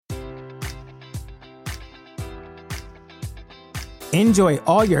Enjoy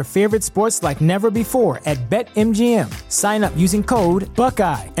all your favorite sports like never before at BetMGM. Sign up using code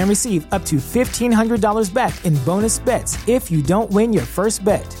Buckeye and receive up to $1,500 back in bonus bets if you don't win your first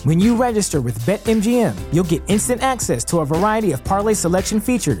bet. When you register with BetMGM, you'll get instant access to a variety of parlay selection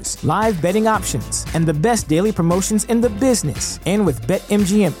features, live betting options, and the best daily promotions in the business. And with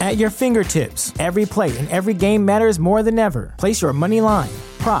BetMGM at your fingertips, every play and every game matters more than ever. Place your money line,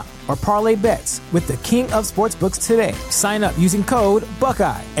 prop, or parlay bets with the king of sportsbooks today. Sign up using code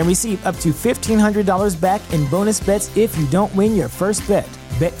Buckeye and receive up to $1,500 back in bonus bets if you don't win your first bet.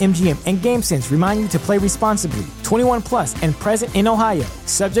 BetMGM and GameSense remind you to play responsibly. 21 plus and present in Ohio,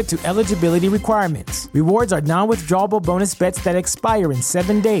 subject to eligibility requirements. Rewards are non-withdrawable bonus bets that expire in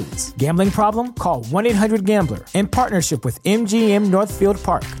 7 days. Gambling problem? Call 1-800-GAMBLER. In partnership with MGM Northfield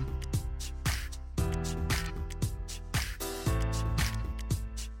Park.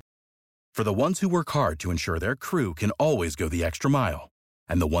 For the ones who work hard to ensure their crew can always go the extra mile,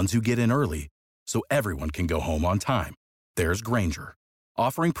 and the ones who get in early so everyone can go home on time, there's Grainger,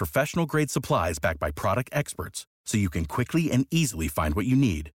 offering professional-grade supplies backed by product experts so you can quickly and easily find what you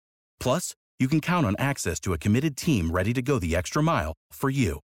need. Plus, you can count on access to a committed team ready to go the extra mile for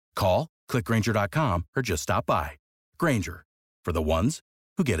you. Call, click Grainger.com, or just stop by. Grainger, for the ones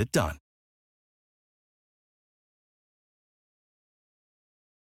who get it done.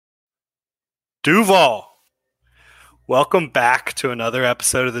 Duval, welcome back to another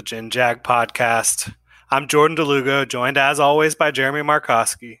episode of the Gin Jag podcast. I'm Jordan DeLugo, joined as always by Jeremy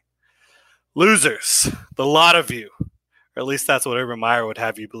Markowski. Losers, the lot of you, or at least that's what Urban Meyer would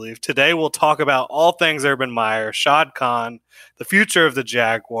have you believe. Today we'll talk about all things Urban Meyer, Shad Khan, the future of the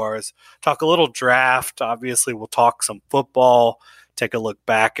Jaguars, talk a little draft. Obviously we'll talk some football, take a look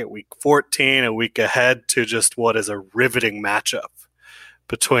back at week 14, a week ahead to just what is a riveting matchup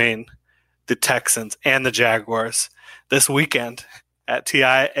between the Texans and the Jaguars this weekend at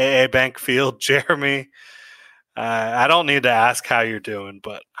TIAA Bank Field. Jeremy, I don't need to ask how you're doing,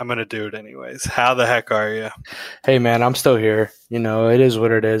 but I'm going to do it anyways. How the heck are you? Hey, man, I'm still here. You know, it is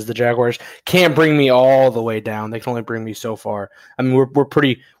what it is. The Jaguars can't bring me all the way down. They can only bring me so far. I mean, we're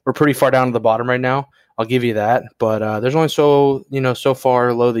pretty far down to the bottom right now. I'll give you that. But there's only so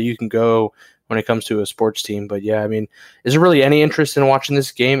far low that you can go when it comes to a sports team. But yeah, I mean, is there really any interest in watching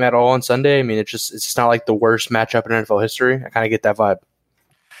this game at all on Sunday? I mean, it's just not like the worst matchup in NFL history. I kind of get that vibe.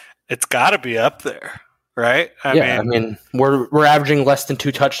 It's got to be up there, right? I mean, we're averaging less than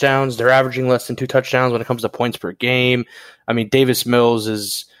 2 touchdowns. They're averaging less than 2 touchdowns when it comes to points per game. I mean, Davis Mills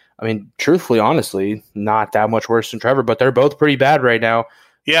is, I mean, truthfully, honestly, not that much worse than Trevor, but they're both pretty bad right now.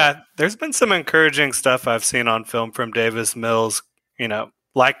 Yeah, there's been some encouraging stuff I've seen on film from Davis Mills. You know,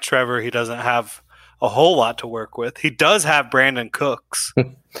 like Trevor, he doesn't have a whole lot to work with. He does have Brandon Cooks,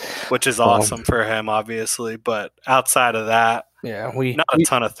 which is awesome for him, obviously. But outside of that, yeah, not a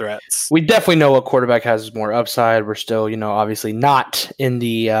ton of threats. We definitely know what quarterback has more upside. We're still, obviously not in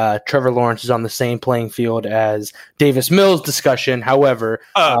the Trevor Lawrence is on the same playing field as Davis Mills discussion. However,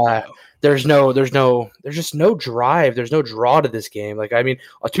 there's just no drive. There's no draw to this game. Like, I mean,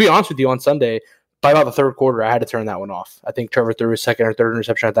 to be honest with you, on Sunday, by about the third quarter, I had to turn that one off. I think Trevor threw his second or third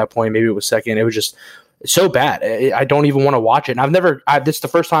interception at that point. Maybe it was second. It was just so bad. I don't even want to watch it. And this is the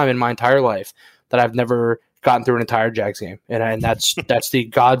first time in my entire life that I've never gotten through an entire Jags game. And that's the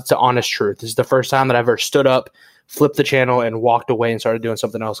God's honest truth. This is the first time that I've ever stood up, flipped the channel, and walked away and started doing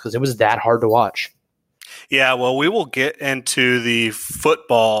something else because it was that hard to watch. Yeah, well, we will get into the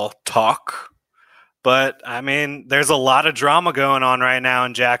football talk. But, I mean, there's a lot of drama going on right now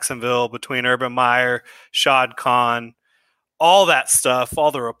in Jacksonville between Urban Meyer, Shad Khan, all that stuff, all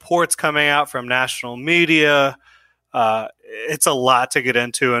the reports coming out from national media. It's a lot to get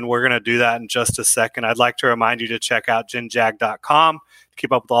into, and we're going to do that in just a second. I'd like to remind you to check out ginjag.com to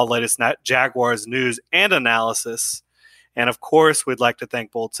keep up with all the latest Jaguars news and analysis. And, of course, we'd like to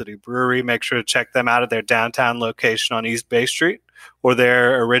thank Bold City Brewery. Make sure to check them out at their downtown location on East Bay Street or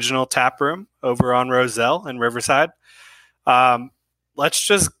their original tap room over on Roselle in Riverside. Let's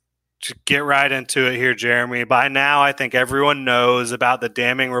just get right into it here, Jeremy. By now, I think everyone knows about the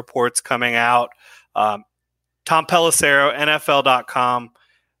damning reports coming out. Tom Pelissero, NFL.com.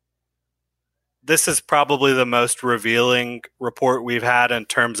 This is probably the most revealing report we've had in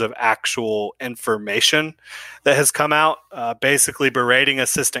terms of actual information that has come out, basically berating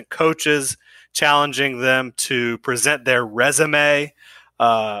assistant coaches, challenging them to present their resume,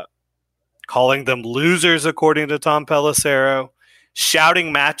 calling them losers, according to Tom Pelissero,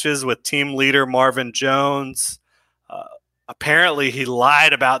 shouting matches with team leader Marvin Jones. Apparently, he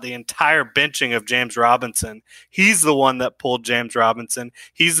lied about the entire benching of James Robinson. He's the one that pulled James Robinson.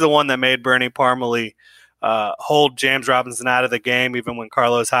 He's the one that made Bernie Parmalee hold James Robinson out of the game even when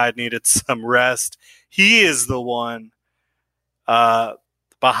Carlos Hyde needed some rest. He is the one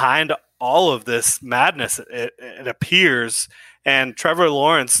behind all of this madness, it appears. And Trevor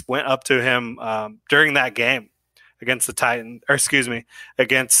Lawrence went up to him during that game against the Titans, or excuse me,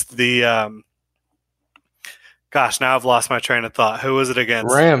 against the now I've lost my train of thought. Who was it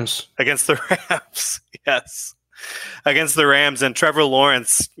against? Rams. Against the Rams, yes. Against the Rams, and Trevor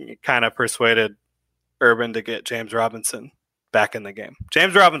Lawrence kind of persuaded Urban to get James Robinson back in the game.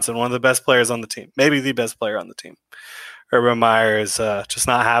 James Robinson, one of the best players on the team, maybe the best player on the team. Urban Meyer is just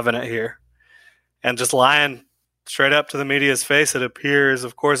not having it here. And just lying straight up to the media's face, it appears.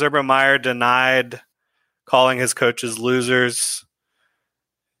 Of course, Urban Meyer denied calling his coaches losers.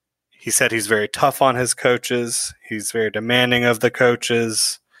 He said he's very tough on his coaches. He's very demanding of the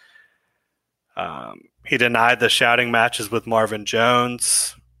coaches. He denied the shouting matches with Marvin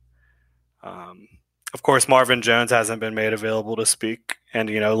Jones. Of course, Marvin Jones hasn't been made available to speak. And,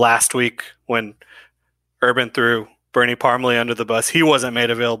 last week when Urban threw Bernie Parmalee under the bus, he wasn't made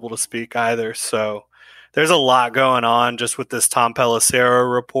available to speak either. So there's a lot going on just with this Tom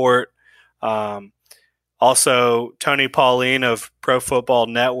Pelissero report. Also, Tony Pauline of Pro Football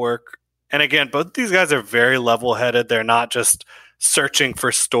Network. And again, both these guys are very level-headed. They're not just searching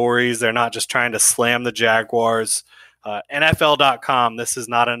for stories. They're not just trying to slam the Jaguars. NFL.com, this is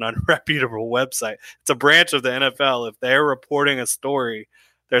not an unreputable website. It's a branch of the NFL. If they're reporting a story,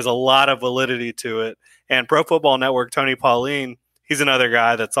 there's a lot of validity to it. And Pro Football Network, Tony Pauline, he's another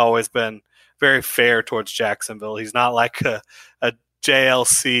guy that's always been very fair towards Jacksonville. He's not like a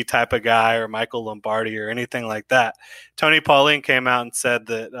JLC type of guy or Michael Lombardi or anything like that. Tony Pauline came out and said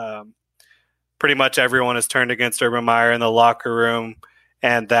that pretty much everyone has turned against Urban Meyer in the locker room,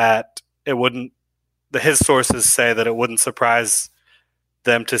 and that his sources say that it wouldn't surprise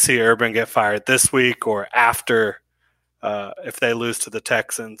them to see Urban get fired this week or after if they lose to the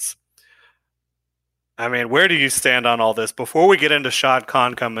Texans. I mean, where do you stand on all this? Before we get into Shad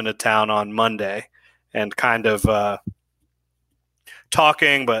Khan coming to town on Monday and kind of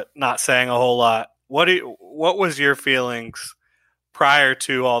talking but not saying a whole lot, what was your feelings prior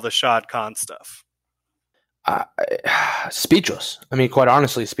to all the Shad Khan stuff? Speechless. I mean, quite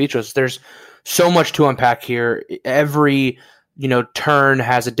honestly, speechless. There's so much to unpack here. Every turn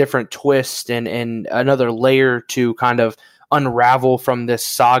has a different twist and another layer to kind of unravel from this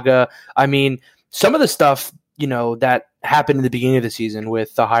saga. I mean, some of the stuff that happened in the beginning of the season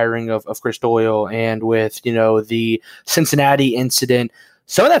with the hiring of Chris Doyle and with the Cincinnati incident,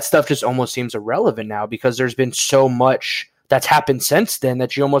 some of that stuff just almost seems irrelevant now because there's been so much that's happened since then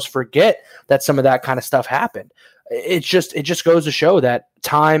that you almost forget that some of that kind of stuff happened. It just goes to show that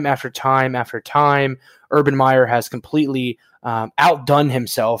time after time after time, Urban Meyer has completely outdone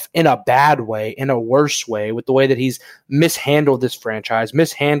himself in a bad way, in a worse way, with the way that he's mishandled this franchise,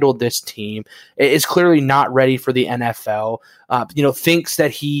 mishandled this team, is clearly not ready for the NFL, thinks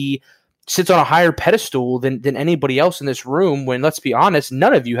that he sits on a higher pedestal than anybody else in this room when, let's be honest,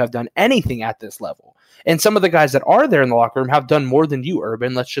 none of you have done anything at this level. And some of the guys that are there in the locker room have done more than you,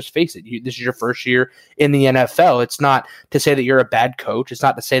 Urban. Let's just face it. This is your first year in the NFL. It's not to say that you're a bad coach. It's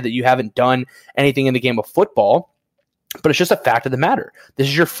not to say that you haven't done anything in the game of football, but it's just a fact of the matter. This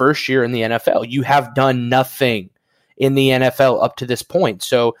is your first year in the NFL. You have done nothing in the NFL up to this point.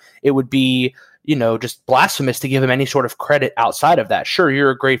 So it would be, just blasphemous to give him any sort of credit outside of that. Sure, you're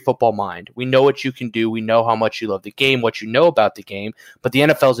a great football mind. We know what you can do. We know how much you love the game, what you know about the game, but the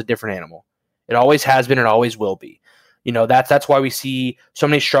NFL is a different animal. It always has been and always will be. That's why we see so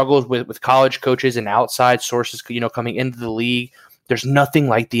many struggles with college coaches and outside sources, coming into the league. There's nothing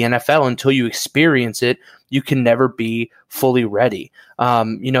like the NFL. Until you experience it, you can never be fully ready.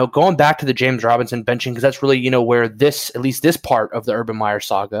 Going back to the James Robinson benching, because that's really, where at least this part of the Urban Meyer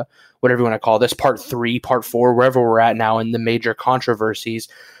saga, whatever you want to call this, part 3, part 4, wherever we're at now in the major controversies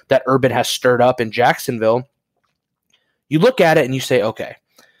that Urban has stirred up in Jacksonville, you look at it and you say, okay,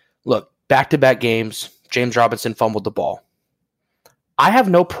 look, back-to-back games, James Robinson fumbled the ball. I have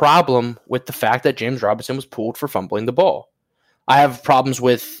no problem with the fact that James Robinson was pulled for fumbling the ball. I have problems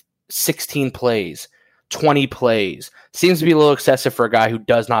with 16 plays, 20 plays. Seems to be a little excessive for a guy who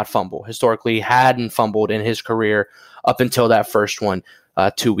does not fumble. Historically, hadn't fumbled in his career up until that first one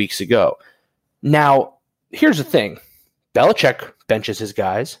 2 weeks ago. Now, here's the thing. Belichick benches his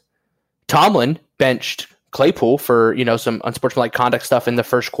guys. Tomlin benched Claypool for, some unsportsmanlike conduct stuff in the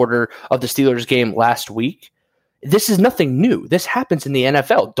first quarter of the Steelers game last week. This is nothing new. This happens in the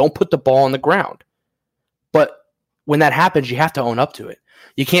NFL. Don't put the ball on the ground. But when that happens, you have to own up to it.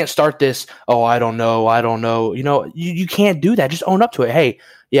 You can't start this, oh, I don't know. You can't do that. Just own up to it. Hey,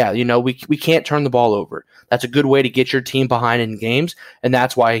 yeah, we can't turn the ball over. That's a good way to get your team behind in games, and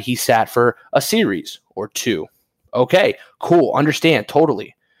that's why he sat for a series or two. Okay, cool, understand,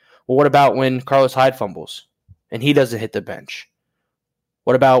 totally. Well, what about when Carlos Hyde fumbles and he doesn't hit the bench?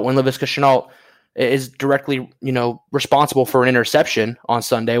 What about when Laviska Shenault is directly, responsible for an interception on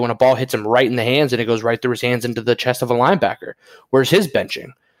Sunday when a ball hits him right in the hands and it goes right through his hands into the chest of a linebacker? Where's his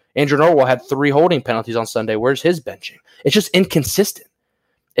benching? Andrew Norwell had 3 holding penalties on Sunday. Where's his benching? It's just inconsistent.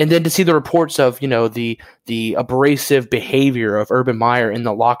 And then to see the reports of, the abrasive behavior of Urban Meyer in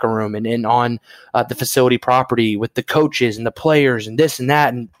the locker room and on the facility property with the coaches and the players and this and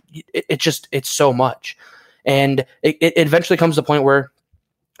that, and it's so much. And it eventually comes to the point where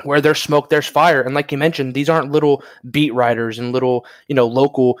there's smoke, there's fire. And like you mentioned, these aren't little beat writers and little,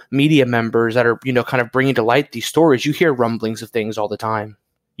 local media members that are, kind of bringing to light these stories. You hear rumblings of things all the time.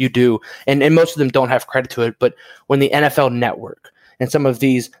 You do. And most of them don't have credit to it. But when the NFL Network and some of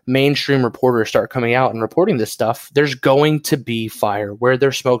these mainstream reporters start coming out and reporting this stuff, there's going to be fire. Where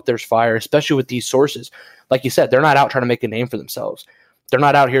there's smoke, there's fire, especially with these sources. Like you said, they're not out trying to make a name for themselves. They're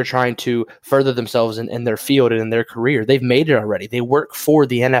not out here trying to further themselves in their field and in their career. They've made it already. They work for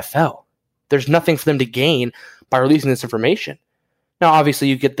the NFL. There's nothing for them to gain by releasing this information. Now, obviously,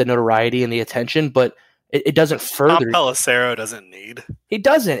 you get the notoriety and the attention, but it doesn't further. Tom Pelissero doesn't need. He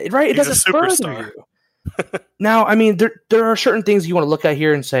doesn't, right? It He's doesn't a superstar. further you. Now, I mean, there are certain things you want to look at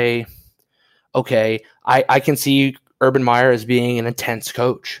here and say, okay, I can see Urban Meyer as being an intense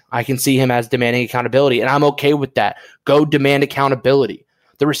coach. I can see him as demanding accountability, and I'm okay with that. Go demand accountability.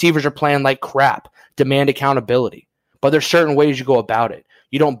 The receivers are playing like crap. Demand accountability. But there's certain ways you go about it.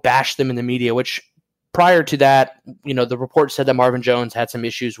 You don't bash them in the media, which prior to that, the report said that Marvin Jones had some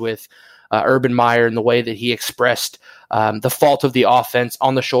issues with Urban Meyer and the way that he expressed the fault of the offense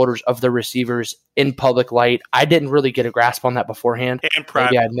on the shoulders of the receivers in public light. I didn't really get a grasp on that beforehand. And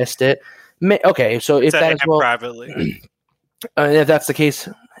private. Maybe I missed it. Okay, so if that is privately, if that's the case,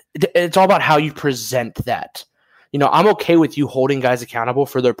 it's all about how you present that. I'm okay with you holding guys accountable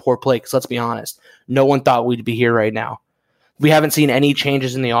for their poor play because let's be honest, no one thought we'd be here right now. We haven't seen any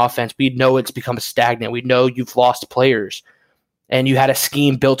changes in the offense. We know it's become stagnant. We know you've lost players, and you had a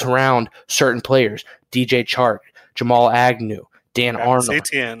scheme built around certain players: DJ Chark, Jamal Agnew, Dan Arnold,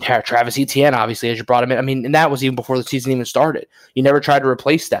 Travis Etienne, obviously, as you brought him in. I mean, and that was even before the season even started. You never tried to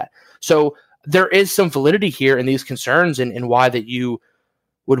replace that. So there is some validity here in these concerns and why that you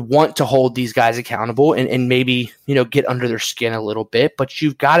would want to hold these guys accountable and maybe, get under their skin a little bit, but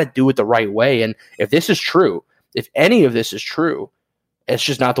you've got to do it the right way. And if this is true, if any of this is true, it's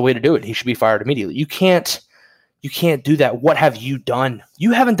just not the way to do it. He should be fired immediately. You can't do that. What have you done?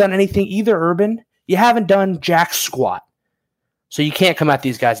 You haven't done anything either, Urban. You haven't done jack squat. So you can't come at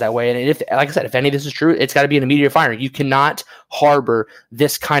these guys that way. And if, like I said, if any of this is true, it's got to be an immediate firing. You cannot harbor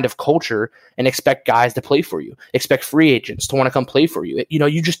this kind of culture and expect guys to play for you, expect free agents to want to come play for you.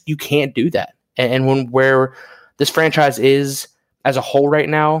 You can't do that. And where this franchise is as a whole right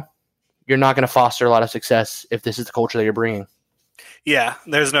now, you're not going to foster a lot of success if this is the culture that you're bringing. Yeah,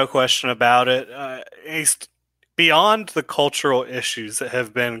 there's no question about it. Beyond the cultural issues that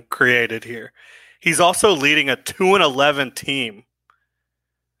have been created here, he's also leading a 2-11 team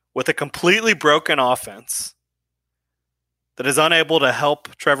with a completely broken offense that is unable to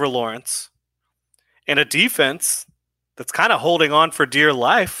help Trevor Lawrence and a defense that's kind of holding on for dear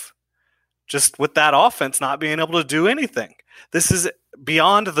life just with that offense not being able to do anything. This is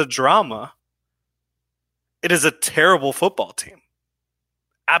beyond the drama. It is a terrible football team.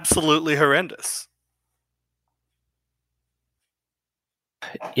 Absolutely horrendous.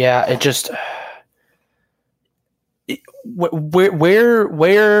 Yeah, it just...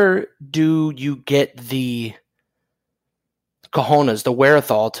 Where do you get the cojones, the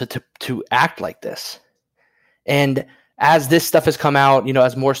wherewithal to act like this? And as this stuff has come out,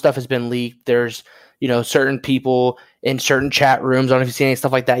 as more stuff has been leaked, there's certain people in certain chat rooms. I don't know if you've seen any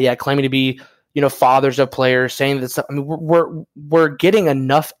stuff like that yet, claiming to be fathers of players, saying that stuff. I mean, we're getting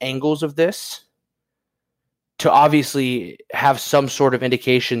enough angles of this to obviously have some sort of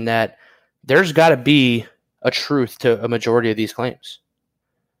indication that there's got to be a truth to a majority of these claims.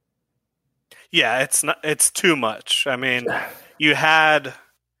 Yeah, it's too much. I mean,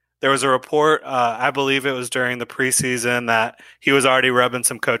 there was a report, I believe it was during the preseason, that he was already rubbing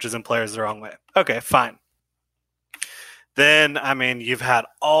some coaches and players the wrong way. Okay, fine. Then, I mean, you've had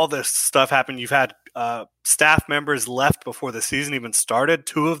all this stuff happen. You've had staff members left before the season even started.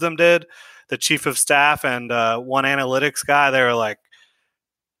 2 of them did. The chief of staff and one analytics guy, they were like,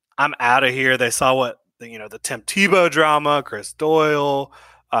 I'm out of here. They saw what the Tim Tebow drama, Chris Doyle,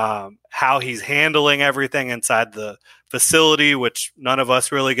 how he's handling everything inside the facility, which none of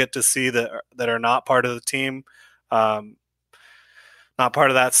us really get to see that are not part of the team, not part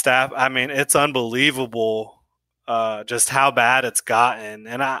of that staff. I mean, it's unbelievable just how bad it's gotten.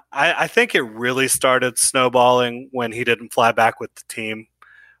 And I think it really started snowballing when he didn't fly back with the team.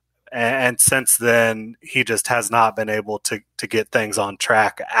 And since then, he just has not been able to get things on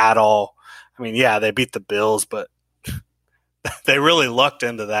track at all. I mean, yeah, they beat the Bills, but they really lucked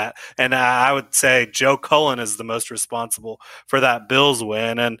into that. And I would say Joe Cullen is the most responsible for that Bills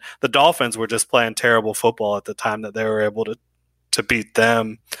win. And the Dolphins were just playing terrible football at the time that they were able to beat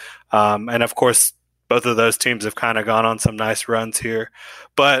them. And, of course, both of those teams have kind of gone on some nice runs here.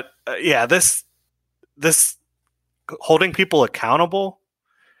 But, yeah, this holding people accountable,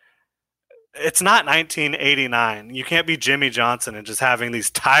 it's not 1989. You can't be Jimmy Johnson and just having these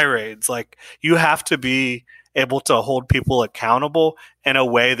tirades. Like, you have to be able to hold people accountable in a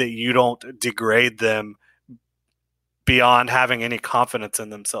way that you don't degrade them beyond having any confidence in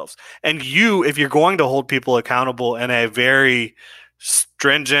themselves. And if you're going to hold people accountable in a very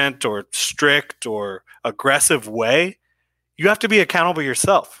stringent or strict or aggressive way, you have to be accountable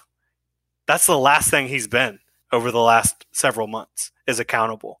yourself. That's the last thing he's been over the last several months, is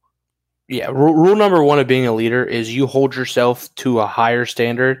accountable. Yeah, rule number one of being a leader is you hold yourself to a higher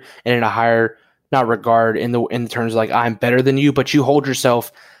standard and in a higher, not regard in terms of like I'm better than you, but you hold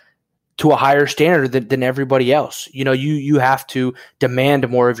yourself to a higher standard than everybody else. You have to demand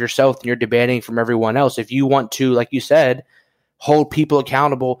more of yourself than you're demanding from everyone else. If you want to, like you said, hold people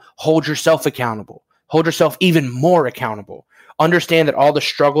accountable, hold yourself accountable, hold yourself even more accountable. Understand that all the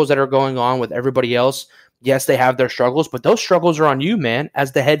struggles that are going on with everybody else, yes, they have their struggles, but those struggles are on you, man,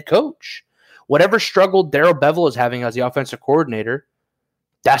 as the head coach. Whatever struggle Darrell Bevell is having as the offensive coordinator,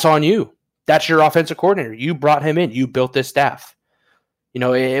 that's on you. That's your offensive coordinator. You brought him in. You built this staff.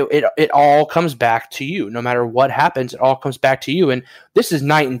 It all comes back to you. No matter what happens, it all comes back to you. And this is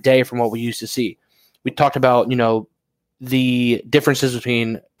night and day from what we used to see. We talked about, the differences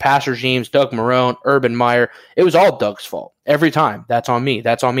between past regimes, Doug Marrone, Urban Meyer. It was all Doug's fault. Every time. That's on me.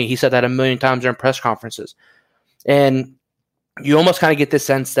 That's on me. He said that a million times during press conferences. And you almost kind of get this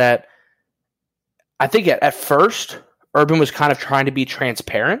sense that I think at first, Urban was kind of trying to be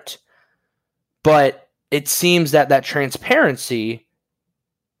transparent, but it seems that transparency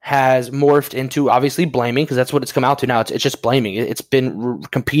has morphed into obviously blaming, because that's what it's come out to now. It's just blaming. It's been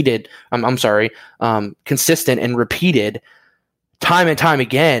consistent and repeated time and time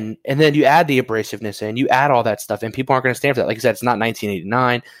again. And then you add the abrasiveness in, you add all that stuff, and people aren't going to stand for that. Like I said, it's not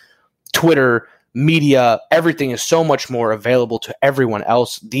 1989. Twitter, media, everything is so much more available to everyone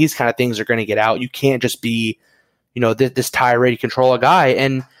else. These kind of things are going to get out. You can't just be, this tirade control a guy.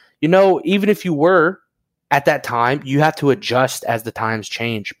 And, even if you were at that time, you have to adjust as the times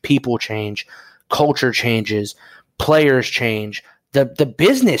change. People change, culture changes, players change, the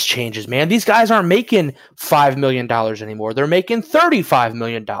business changes, man. These guys aren't making $5 million anymore. They're making $35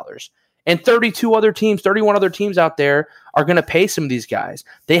 million. And 31 other teams out there are going to pay some of these guys.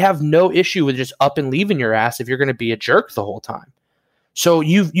 They have no issue with just up and leaving your ass if you're going to be a jerk the whole time. So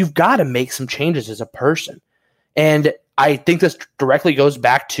you've got to make some changes as a person. And I think this directly goes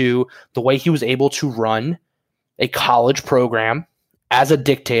back to the way he was able to run a college program as a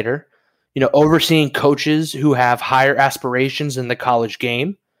dictator, overseeing coaches who have higher aspirations in the college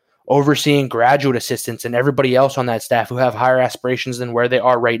game, overseeing graduate assistants and everybody else on that staff who have higher aspirations than where they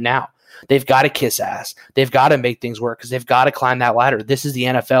are right now. They've got to kiss ass. They've got to make things work because they've got to climb that ladder. This is the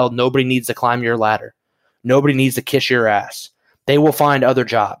NFL. Nobody needs to climb your ladder. Nobody needs to kiss your ass. They will find other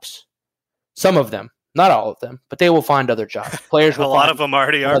jobs. Some of them. Not all of them, but they will find other jobs. Players will a lot of them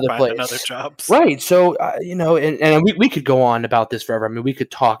already are finding other jobs. Right. So, and we could go on about this forever. I mean, we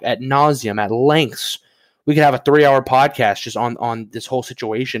could talk ad nauseum, at lengths. We could have a 3-hour podcast just on this whole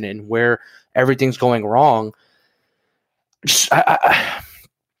situation and where everything's going wrong. The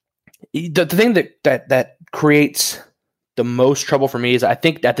thing that creates the most trouble for me is I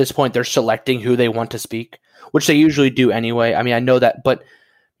think at this point they're selecting who they want to speak, which they usually do anyway. I mean, I know that, but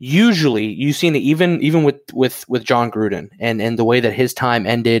usually you've seen it even with John Gruden and the way that his time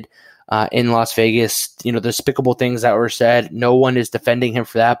ended in Las Vegas, the despicable things that were said. No one is defending him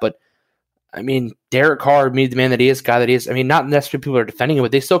for that. But I mean, Derek Carr, the man that he is, guy that he is, I mean, not necessarily people are defending him,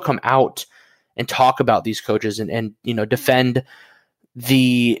 but they still come out and talk about these coaches and defend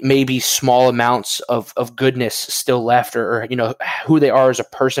the maybe small amounts of goodness still left or who they are as a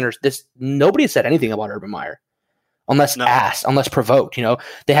person or this. Nobody said anything about Urban Meyer. Unless asked, unless provoked,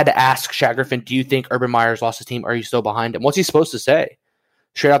 they had to ask Shad Griffin, do you think Urban Meyer's lost his team? Are you still behind him? What's he supposed to say?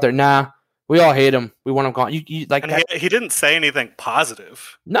 Straight out there, nah, We all hate him. We want him gone. You like And that? he didn't say anything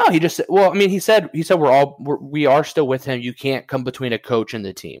positive. No, he just well, I mean, he said we are still with him. You can't come between a coach and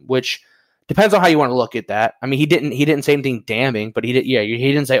the team, which depends on how you want to look at that. I mean, he didn't say anything damning, but he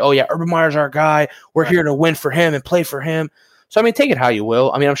didn't say, "Oh yeah, Urban Meyer's our guy. We're here to win for him and play for him." So I mean, take it how you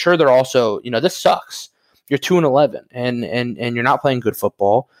will. I mean, I'm sure they're also, this sucks. You're 2-11 and you're not playing good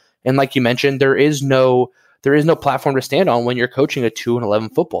football. And like you mentioned, there is no platform to stand on when you're coaching a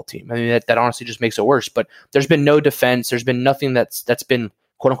 2-11 football team. I mean, that honestly just makes it worse. But there's been no defense. There's been nothing that's been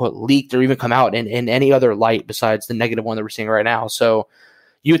quote unquote leaked or even come out in any other light besides the negative one that we're seeing right now. So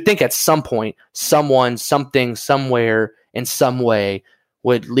you would think at some point, someone, something, somewhere, in some way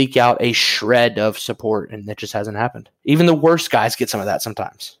would leak out a shred of support, and that just hasn't happened. Even the worst guys get some of that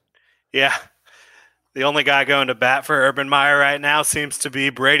sometimes. Yeah. The only guy going to bat for Urban Meyer right now seems to be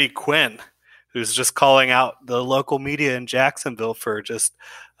Brady Quinn, who's just calling out the local media in Jacksonville for just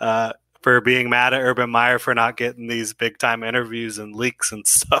for being mad at Urban Meyer for not getting these big-time interviews and leaks and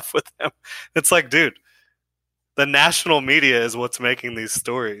stuff with him. It's like, dude, the national media is what's making these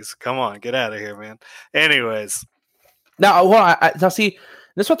stories. Come on, get out of here, man. Anyways. Now, now see,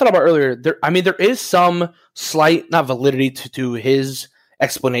 this is what I thought about earlier. There is some slight, not validity to his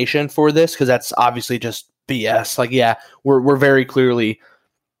explanation for this, because that's obviously just BS. Like, yeah, we're very clearly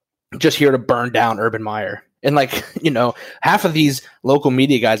just here to burn down Urban Meyer. And like, half of these local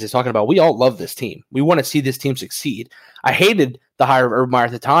media guys he's talking about, we all love this team. We want to see this team succeed. I hated the hire of Urban Meyer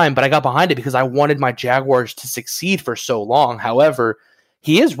at the time, but I got behind it because I wanted my Jaguars to succeed for so long. However,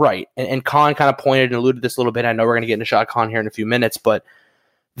 he is right. And Khan kind of pointed and alluded to this a little bit. I know we're going to get into Shad Khan here in a few minutes, but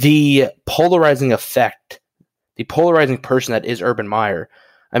the polarizing effect, the polarizing person that is Urban Meyer,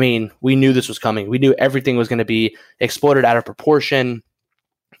 I mean, we knew this was coming. We knew everything was going to be exploded out of proportion.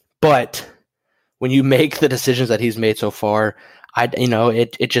 But when you make the decisions that he's made so far,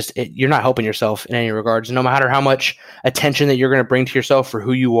 you're not helping yourself in any regards. No matter how much attention that you're going to bring to yourself for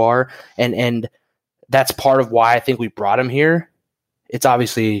who you are, and that's part of why I think we brought him here. It's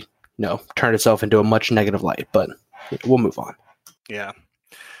obviously, turned itself into a much negative light, but we'll move on. Yeah.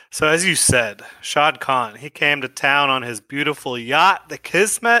 So as you said, Shad Khan, he came to town on his beautiful yacht, the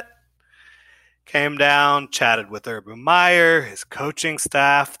Kismet. Came down, chatted with Urban Meyer, his coaching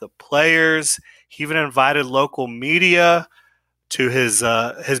staff, the players. He even invited local media to his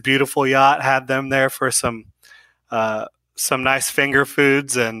beautiful yacht, had them there for some nice finger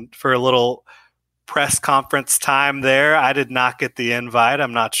foods and for a little press conference time there. I did not get the invite.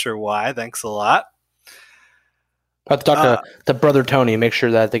 I'm not sure why. Thanks a lot. I'll have to talk to brother Tony and make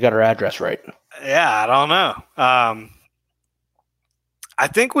sure that they got our address right. Yeah, I don't know. I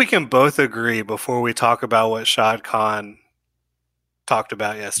think we can both agree before we talk about what Shad Khan talked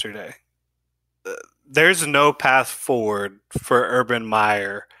about yesterday. There's no path forward for Urban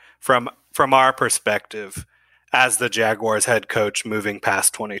Meyer from our perspective as the Jaguars head coach moving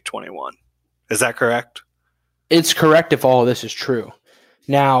past 2021. Is that correct? It's correct if all of this is true.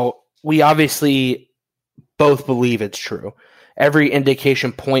 Now, we obviously both believe it's true. Every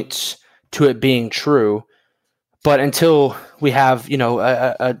indication points to it being true. But until we have,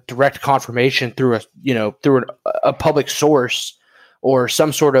 a direct confirmation through a public source or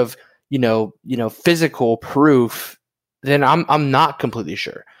some sort of, physical proof, then I'm not completely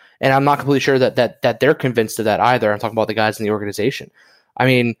sure. And I'm not completely sure that they're convinced of that either. I'm talking about the guys in the organization. I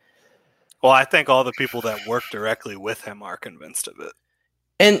mean, well, I think all the people that work directly with him are convinced of it.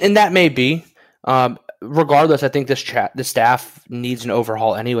 And that may be. Regardless, I think the staff needs an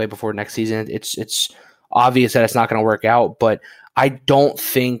overhaul anyway before next season. It's obvious that it's not going to work out, but I don't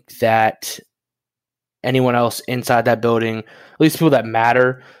think that anyone else inside that building, at least people that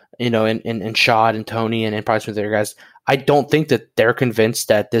matter, in Shad and Tony and probably some of the other guys, I don't think that they're convinced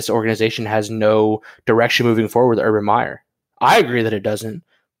that this organization has no direction moving forward with Urban Meyer. I agree that it doesn't,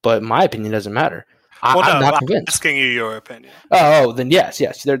 but my opinion doesn't matter. I'm not convinced. I'm asking you your opinion. Oh, then yes.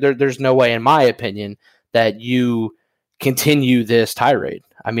 There's no way, in my opinion, that you continue this tirade.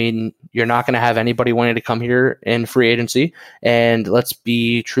 I mean, you're not going to have anybody wanting to come here in free agency. And let's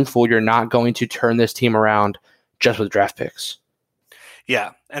be truthful, you're not going to turn this team around just with draft picks.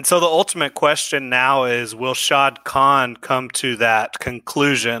 Yeah. And so the ultimate question now is, will Shad Khan come to that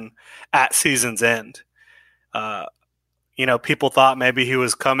conclusion at season's end? People thought maybe he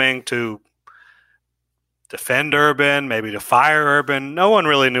was coming to defend Urban, maybe to fire Urban. No one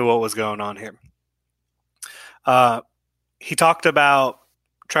really knew what was going on here. He talked about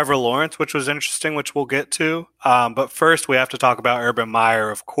Trevor Lawrence, which was interesting, which we'll get to. But first, we have to talk about Urban Meyer,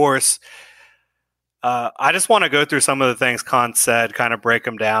 of course. I just want to go through some of the things Khan said, kind of break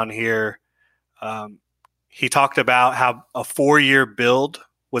them down here. He talked about how a 4-year build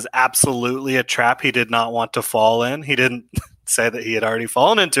was absolutely a trap he did not want to fall in. He didn't say that he had already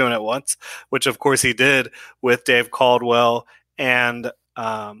fallen into it once, which of course he did with Dave Caldwell and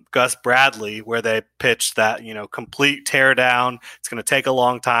Gus Bradley, where they pitched that, complete teardown. It's going to take a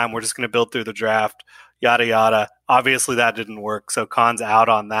long time. We're just going to build through the draft, yada, yada. Obviously that didn't work. So Khan's out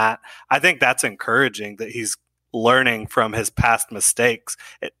on that. I think that's encouraging that he's learning from his past mistakes.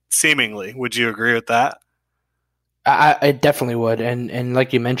 Seemingly, would you agree with that? I definitely would. And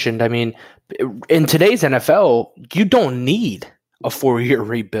like you mentioned, I mean, in today's NFL, you don't need a 4-year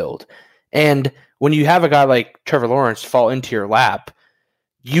rebuild. And when you have a guy like Trevor Lawrence fall into your lap,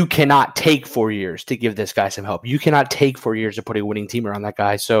 you cannot take 4 years to give this guy some help. You cannot take 4 years to put a winning team around that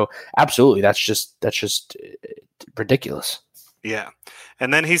guy. So absolutely, that's just ridiculous. Yeah.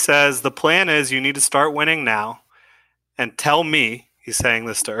 And then he says, the plan is you need to start winning now and tell me, he's saying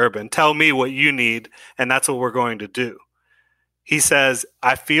this to Urban, tell me what you need, and that's what we're going to do. He says,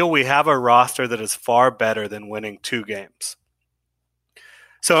 I feel we have a roster that is far better than winning 2 games.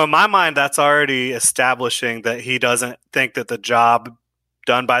 So in my mind, that's already establishing that he doesn't think that the job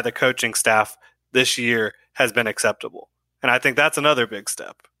done by the coaching staff this year has been acceptable. And I think that's another big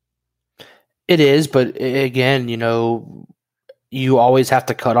step. It is, but again, you always have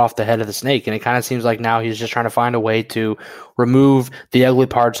to cut off the head of the snake. And it kind of seems like now he's just trying to find a way to remove the ugly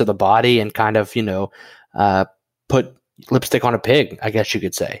parts of the body and kind of, put lipstick on a pig, I guess you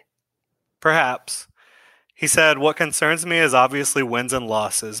could say. Perhaps. He said, what concerns me is obviously wins and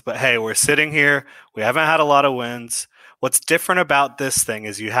losses, but hey, we're sitting here. We haven't had a lot of wins. What's different about this thing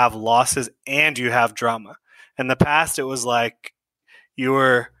is you have losses and you have drama. In the past, it was like you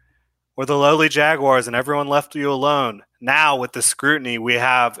were the lowly Jaguars and everyone left you alone. Now with the scrutiny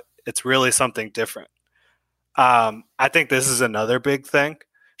it's really something different. I think this is another big thing.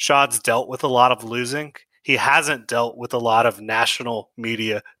 Shad's dealt with a lot of losing. He hasn't dealt with a lot of national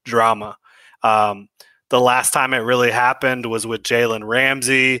media drama. The last time it really happened was with Jalen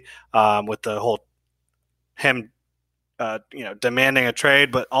Ramsey, with the whole him demanding a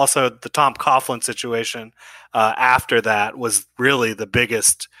trade, but also the Tom Coughlin situation after that was really the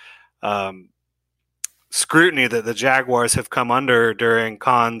biggest scrutiny that the Jaguars have come under during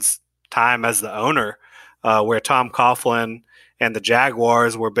Khan's time as the owner, where Tom Coughlin and the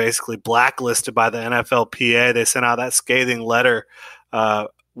Jaguars were basically blacklisted by the NFLPA. They sent out that scathing letter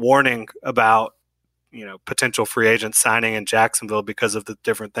warning about potential free agents signing in Jacksonville because of the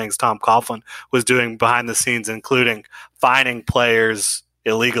different things Tom Coughlin was doing behind the scenes, including fining players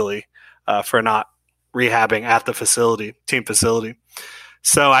illegally for not rehabbing at the team facility.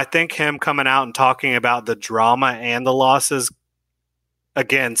 So I think him coming out and talking about the drama and the losses,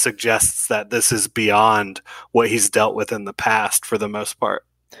 again, suggests that this is beyond what he's dealt with in the past for the most part.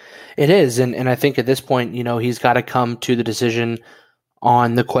 It is. And I think at this point, he's got to come to the decision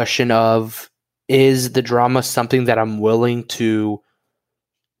on the question of, is the drama something that I'm willing to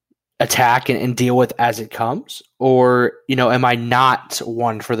attack and deal with as it comes? Or, am I not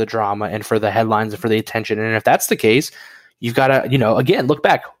one for the drama and for the headlines and for the attention? And if that's the case, you've got to, again, look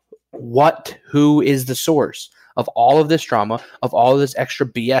back. Who is the source of all of this drama, of all of this extra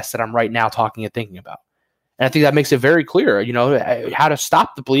BS that I'm right now talking and thinking about? And I think that makes it very clear, how to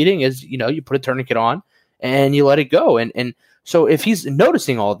stop the bleeding is, you put a tourniquet on and you let it go. And so if he's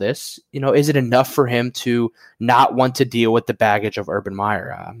noticing all this, is it enough for him to not want to deal with the baggage of Urban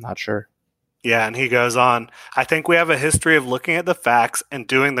Meyer? I'm not sure. Yeah, and he goes on, I think we have a history of looking at the facts and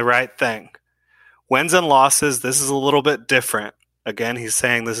doing the right thing. Wins and losses, this is a little bit different. Again, he's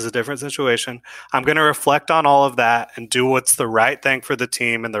saying this is a different situation. I'm going to reflect on all of that and do what's the right thing for the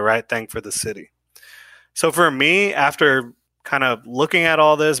team and the right thing for the city. So for me, after kind of looking at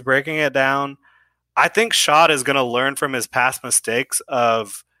all this, breaking it down, I think Shad is going to learn from his past mistakes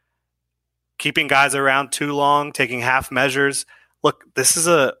of keeping guys around too long, taking half measures. Look, this is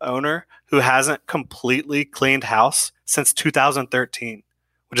an owner who hasn't completely cleaned house since 2013,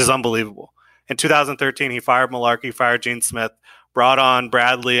 which is unbelievable. In 2013, he fired Malarkey, fired Gene Smith, brought on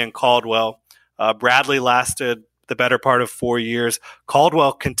Bradley and Caldwell. Bradley lasted the better part of 4 years.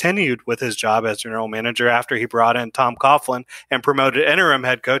 Caldwell continued with his job as general manager after he brought in Tom Coughlin and promoted interim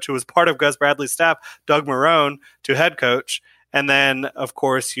head coach, who was part of Gus Bradley's staff, Doug Marrone, to head coach. And then, of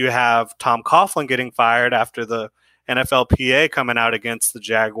course, you have Tom Coughlin getting fired after the NFLPA coming out against the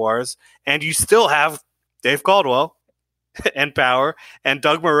Jaguars. And you still have Dave Caldwell in power, and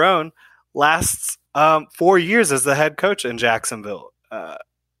Doug Marrone lasts 4 years as the head coach in Jacksonville.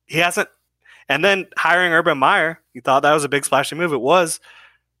 He hasn't. And then hiring Urban Meyer, you thought that was a big splashy move. It was.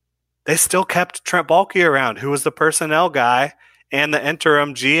 They still kept Trent Baalke around, who was the personnel guy and the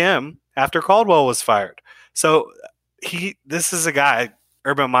interim GM after Caldwell was fired. So this is a guy,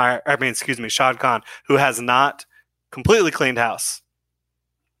 Shad Khan, who has not completely cleaned house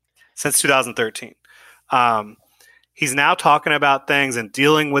since 2013. He's now talking about things and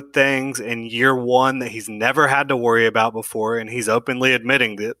dealing with things in year one that he's never had to worry about before, and he's openly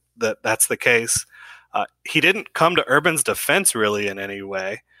admitting that that's the case. He didn't come to Urban's defense really in any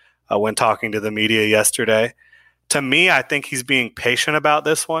way when talking to the media yesterday. To me, I think he's being patient about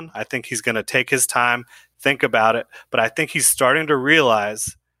this one. I think he's going to take his time, think about it, but I think he's starting to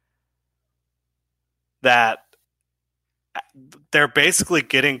realize that they're basically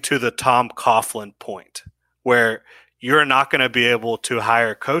getting to the Tom Coughlin point where you're not going to be able to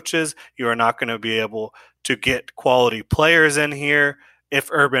hire coaches. You are not going to be able to get quality players in here if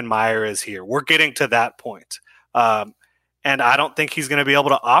Urban Meyer is here. We're getting to that point. And I don't think he's going to be able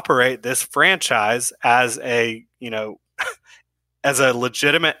to operate this franchise as a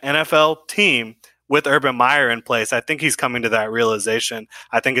legitimate NFL team with Urban Meyer in place. I think he's coming to that realization.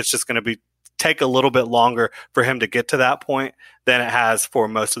 I think it's just going to take a little bit longer for him to get to that point than it has for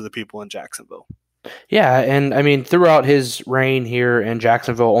most of the people in Jacksonville. Yeah, and I mean, throughout his reign here in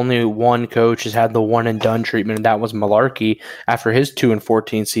Jacksonville, only one coach has had the one and done treatment, and that was Malarkey after his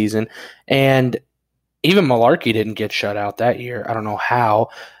 2-14 season. And even Malarkey didn't get shut out that year. I don't know how.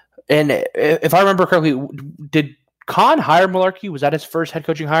 And if I remember correctly, did Khan hire Malarkey? Was that his first head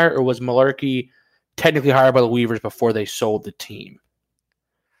coaching hire, or was Malarkey technically hired by the Weavers before they sold the team?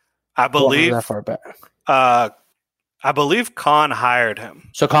 I believe that far back. I believe Khan hired him.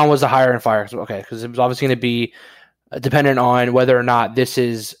 So Khan was the hire and fire. Okay, because it was obviously going to be dependent on whether or not this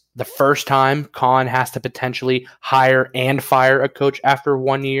is the first time Khan has to potentially hire and fire a coach after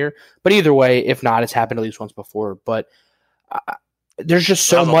 1 year. But either way, if not, it's happened at least once before. But there's just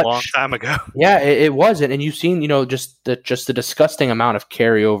so much. A long time ago. Yeah, it wasn't. And you've seen, just the disgusting amount of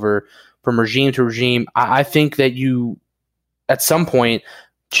carryover from regime to regime. I think that you, at some point,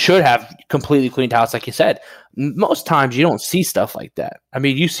 should have completely cleaned house, like you said. Most times you don't see stuff like that. I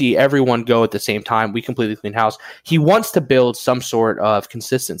mean, you see everyone go at the same time. We completely clean house. He wants to build some sort of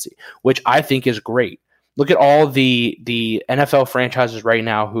consistency, which I think is great. Look at all the NFL franchises right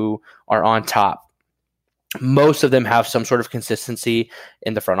now who are on top. Most of them have some sort of consistency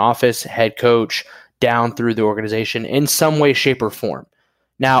in the front office, head coach, down through the organization in some way, shape, or form.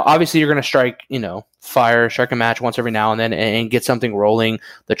 Now, obviously, you're going to strike a match once every now and then and get something rolling.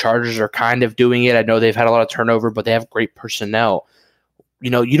 The Chargers are kind of doing it. I know they've had a lot of turnover, but they have great personnel.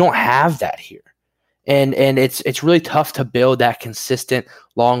 You don't have that here. And it's really tough to build that consistent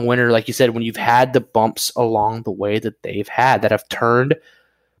long winner, like you said, when you've had the bumps along the way that they've had that have turned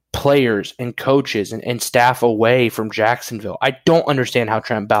players and coaches and staff away from Jacksonville. I don't understand how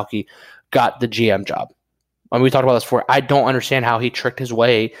Trent Baalke got the GM job. I mean, we talked about this before. I don't understand how he tricked his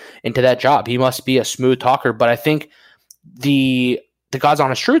way into that job. He must be a smooth talker, but I think the God's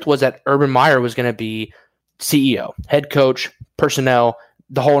honest truth was that Urban Meyer was going to be CEO, head coach, personnel,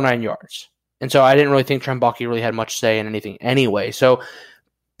 the whole 9 yards. And so I didn't really think Trent Baalke really had much say in anything anyway. So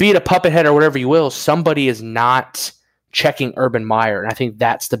be it a puppet head or whatever you will, somebody is not checking Urban Meyer. And I think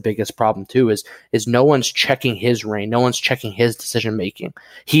that's the biggest problem too, is no one's checking his reign. No one's checking his decision making.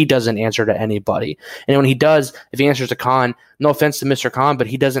 He doesn't answer to anybody. And when he does, if he answers to Khan, no offense to Mr. Khan, but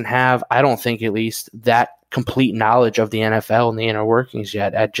he doesn't have, I don't think at least, that complete knowledge of the NFL and the inner workings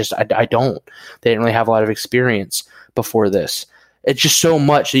yet. I don't. They didn't really have a lot of experience before this. It's just so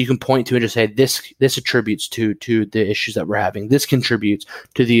much that you can point to and just say this attributes to the issues that we're having. This contributes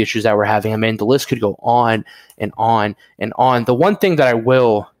to the issues that we're having. I mean, the list could go on and on and on. The one thing that I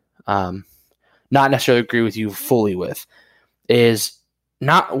will not necessarily agree with you fully with is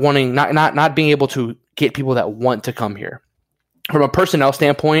not being able to get people that want to come here. From a personnel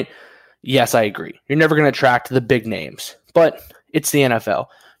standpoint, yes, I agree. You're never going to attract the big names, but it's the NFL.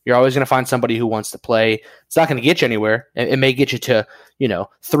 You're always going to find somebody who wants to play. It's not going to get you anywhere. It may get you to,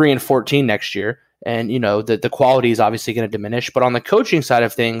 3-14 next year. And, the quality is obviously going to diminish. But on the coaching side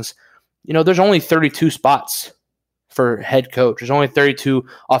of things, there's only 32 spots for head coach. There's only 32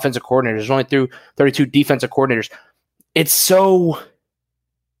 offensive coordinators. There's only 32 defensive coordinators. It's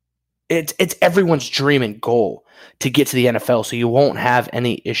everyone's dream and goal to get to the NFL. So you won't have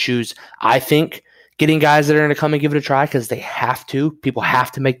any issues, I think, getting guys that are going to come and give it a try because they have to. People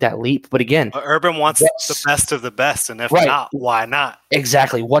have to make that leap. But again, Urban wants the best of the best, and if not, why not?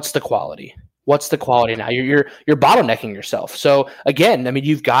 Exactly. What's the quality? What's the quality now? You're bottlenecking yourself. So again, I mean,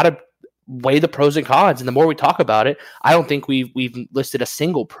 you've got to weigh the pros and cons. And the more we talk about it, I don't think we've listed a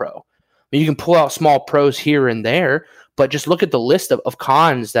single pro. I mean, you can pull out small pros here and there, but just look at the list of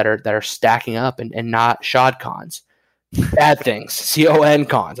cons that are stacking up and not Shad cons. Bad things, CON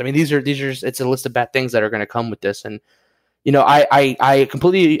cons. I mean, these are it's a list of bad things that are going to come with this, and I'm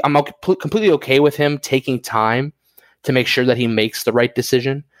completely okay with him taking time to make sure that he makes the right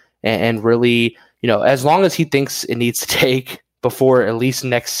decision and really, as long as he thinks it needs to take before at least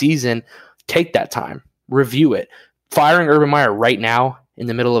next season, take that time, review it. Firing Urban Meyer right now in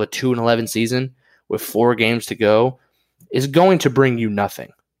the middle of a 2-11 season with 4 games to go is going to bring you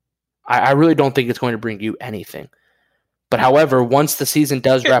nothing. I really don't think it's going to bring you anything. But however, once the season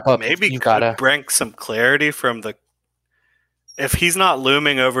does wrap up, maybe could bring some clarity from if he's not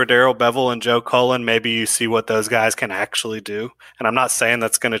looming over Darrell Bevell and Joe Cullen, maybe you see what those guys can actually do. And I'm not saying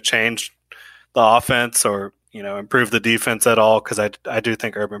that's going to change the offense or improve the defense at all, because I do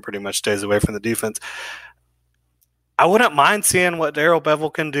think Urban pretty much stays away from the defense. I wouldn't mind seeing what Darrell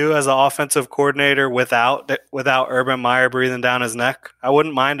Bevell can do as an offensive coordinator without Urban Meyer breathing down his neck. I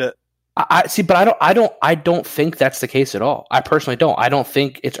wouldn't mind it. I see, but I don't think that's the case at all. I personally don't. I don't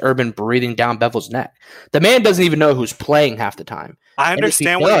think it's Urban breathing down Bevell's neck. The man doesn't even know who's playing half the time. I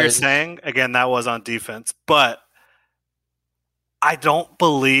understand what you're saying. Again, that was on defense, but I don't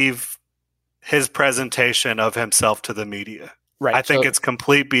believe his presentation of himself to the media. Right. I think it's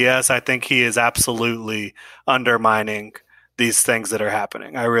complete BS. I think he is absolutely undermining these things that are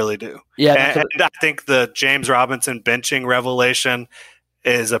happening. I really do. Yeah. And I think the James Robinson benching revelation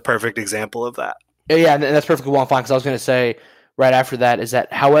is a perfect example of that. Yeah, and that's perfectly well fine, because I was going to say right after that is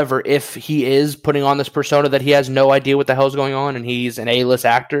that, however, if he is putting on this persona that he has no idea what the hell is going on and he's an A-list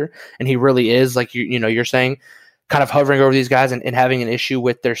actor and he really is, like you're saying, kind of hovering over these guys and having an issue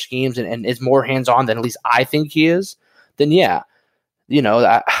with their schemes and is more hands-on than at least I think he is, then yeah.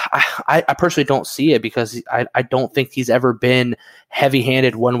 I personally don't see it, because I don't think he's ever been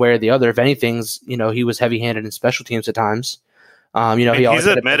heavy-handed one way or the other. If anything, he was heavy-handed in special teams at times. He's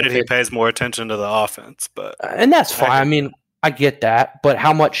admitted he pays more attention to the offense, and that's fine. I mean, I get that, but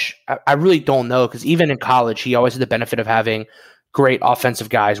how much I really don't know, because even in college, he always had the benefit of having great offensive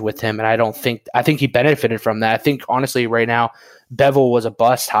guys with him, and I think he benefited from that. I think honestly, right now, Bevell was a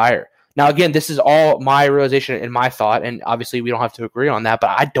bust hire. Now, again, this is all my realization and my thought, and obviously we don't have to agree on that, but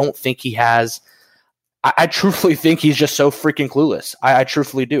I don't think he has – I truthfully think he's just so freaking clueless. I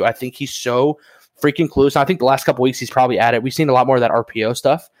truthfully do. I think he's so freaking clueless. And I think the last couple of weeks he's probably at it. We've seen a lot more of that RPO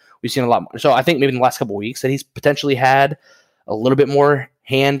stuff. We've seen a lot more. So I think maybe in the last couple of weeks that he's potentially had a little bit more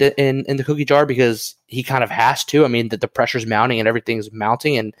hand in the cookie jar, because he kind of has to. I mean, the pressure's mounting and everything's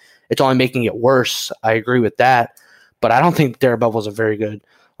mounting, and it's only making it worse. I agree with that. But I don't think Darrell Bevell's a very good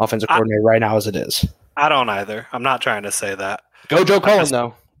offensive coordinator right now as it is. I don't either. I'm not trying to say that. Go Joe Cullen,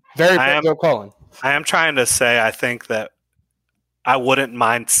 though. Very good Joe Cullen. I am trying to say I think that I wouldn't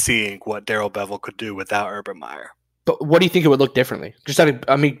mind seeing what Darrell Bevell could do without Urban Meyer. But what do you think it would look differently? Just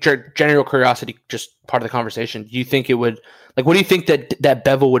general curiosity, just part of the conversation. Do you think it would – what do you think that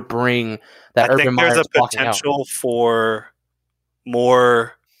Bevell would bring that Urban Meyer is blocking out? There's a potential for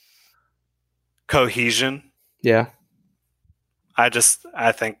more cohesion. Yeah. I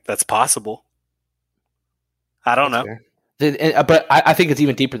think that's possible. I don't know. Fair. But I think it's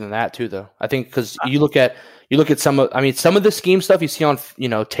even deeper than that too, though. I think because you look at some of the scheme stuff you see on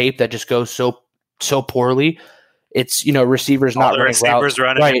tape that just goes so poorly. It's receivers not running receivers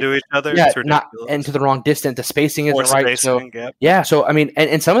running right. into each other. Yeah, not into the wrong distance. The spacing isn't right. So yeah, so I mean,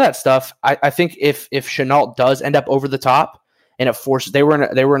 and some of that stuff, I think if Shenault does end up over the top and it forces, they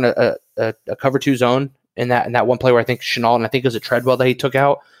were in a cover 2 zone in that one play where I think Shenault and I think it was a Treadwell that he took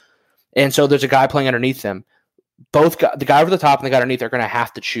out, and so there's a guy playing underneath them. Both the guy over the top and the guy underneath are going to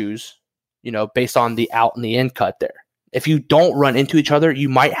have to choose, based on the out and the in cut there. If you don't run into each other, you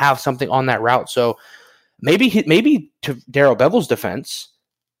might have something on that route. So maybe to Darrell Bevell's defense,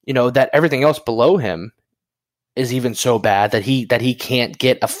 that everything else below him is even so bad that he can't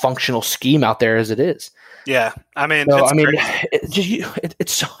get a functional scheme out there as it is. Yeah, I mean,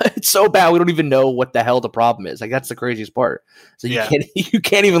 it's so bad we don't even know what the hell the problem is. Like, that's the craziest part. So you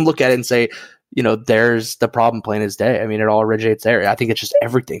can't even look at it and say, there's the problem plain as day. I mean, it all originates there. I think it's just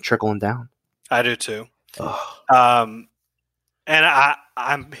everything trickling down. I do too. And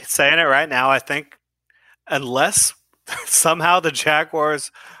I'm saying it right now. I think unless somehow the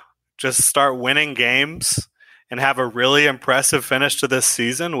Jaguars just start winning games and have a really impressive finish to this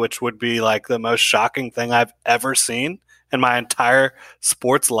season, which would be like the most shocking thing I've ever seen in my entire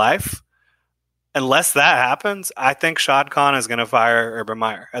sports life. Unless that happens, I think Shad Khan is going to fire Urban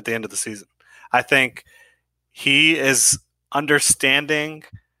Meyer at the end of the season. I think he is understanding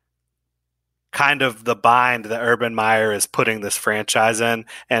kind of the bind that Urban Meyer is putting this franchise in,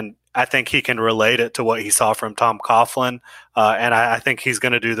 and I think he can relate it to what he saw from Tom Coughlin, and I think he's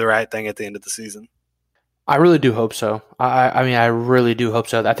going to do the right thing at the end of the season. I really do hope so. I mean, I really do hope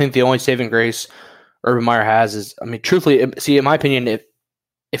so. I think the only saving grace Urban Meyer has is, I mean, truthfully, see, in my opinion,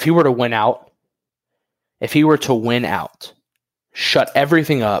 if he were to win out, shut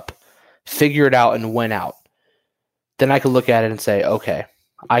everything up, figure it out, and win out, then I could look at it and say, okay,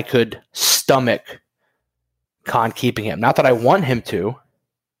 I could stomach Khan keeping him. Not that I want him to,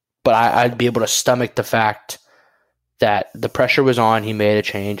 but I'd be able to stomach the fact that the pressure was on, he made a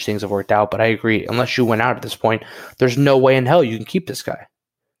change, things have worked out. But I agree, unless you win out at this point, there's no way in hell you can keep this guy.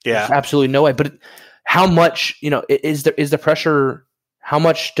 Yeah. There's absolutely no way. But how much, is the pressure, how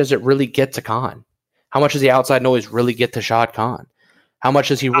much does it really get to Khan? How much does the outside noise really get to Shad Khan? How much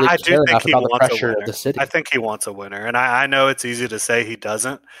does he really care enough about the pressure of the city? I think he wants a winner. And I know it's easy to say he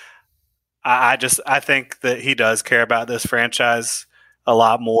doesn't. I think that he does care about this franchise a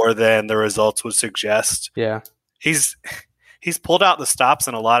lot more than the results would suggest. Yeah. He's pulled out the stops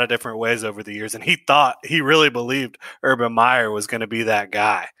in a lot of different ways over the years, and he really believed Urban Meyer was going to be that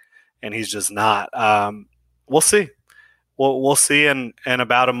guy, and he's just not. We'll see. We'll see in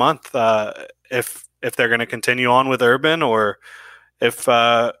about a month if they're going to continue on with Urban or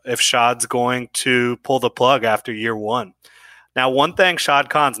if Shad's going to pull the plug after year one. Now, one thing Shad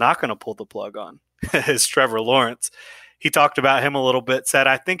Khan's not going to pull the plug on is Trevor Lawrence. He talked about him a little bit, said,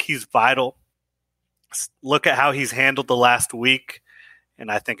 I think he's vital. Look at how he's handled the last week, and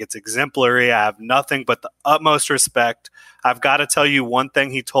I think it's exemplary. I have nothing but the utmost respect. I've got to tell you one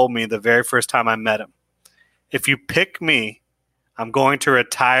thing he told me the very first time I met him. If you pick me, I'm going to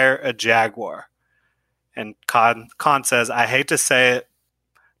retire a Jaguar. And Khan says, I hate to say it,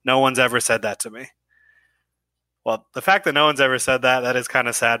 no one's ever said that to me. Well, the fact that no one's ever said that is kind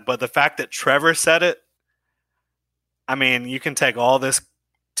of sad. But the fact that Trevor said it, I mean, you can take all this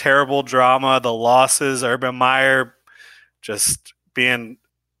terrible drama, the losses, Urban Meyer just being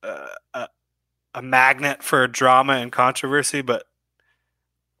a magnet for drama and controversy, but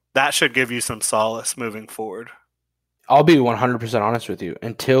that should give you some solace moving forward. I'll be 100% honest with you.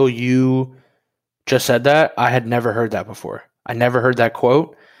 Until you just said that, I had never heard that before. I never heard that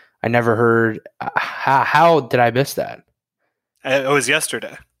quote. I never heard. How did I miss that? It was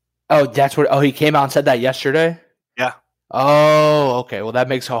yesterday. Oh, that's what. Oh, he came out and said that yesterday? Yeah. Oh, okay. Well, that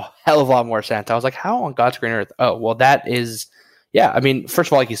makes a hell of a lot more sense. I was like, how on God's green earth? Oh, well, that is, yeah. I mean, first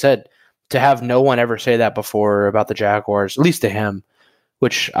of all, like you said, to have no one ever say that before about the Jaguars, at least to him,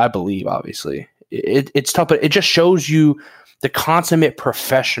 which I believe, obviously, it's tough, but it just shows you the consummate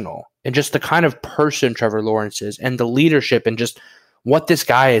professional and just the kind of person Trevor Lawrence is and the leadership and just what this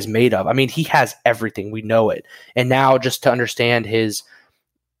guy is made of. I mean, he has everything. We know it. And now just to understand his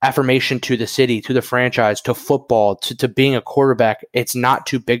affirmation to the city, to the franchise, to football, to being a quarterback, it's not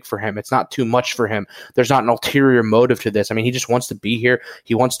too big for him. It's not too much for him. There's not an ulterior motive to this. I mean, he just wants to be here.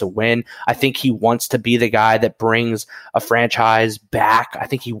 He wants to win. I think he wants to be the guy that brings a franchise back. I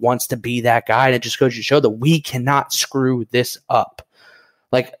think he wants to be that guy. And it just goes to show that we cannot screw this up.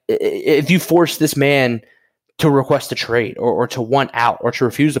 Like, if you force this man to request a trade or to want out or to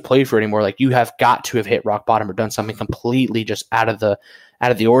refuse to play for anymore, like, you have got to have hit rock bottom or done something completely just out of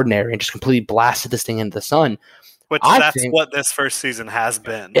the ordinary and just completely blasted this thing into the sun. Which that's what this first season has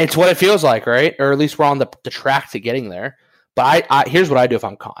been. It's what it feels like, right? Or at least we're on the track to getting there. But I here's what I do if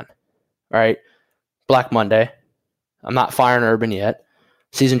I'm Khan. All right. Black Monday. I'm not firing Urban yet.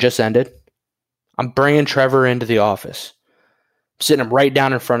 Season just ended. I'm bringing Trevor into the office. I'm sitting him right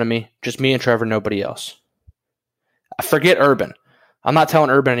down in front of me. Just me and Trevor, nobody else. Forget Urban. I'm not telling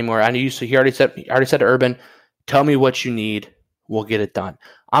Urban anymore. I used to. He already said to Urban, tell me what you need. We'll get it done.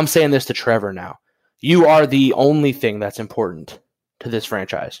 I'm saying this to Trevor now. You are the only thing that's important to this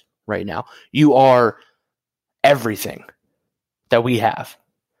franchise right now. You are everything that we have.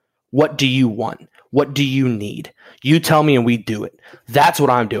 What do you want? What do you need? You tell me and we do it. That's what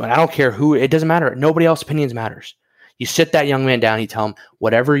I'm doing. I don't care who. It doesn't matter. Nobody else's opinions matters. You sit that young man down. You tell him,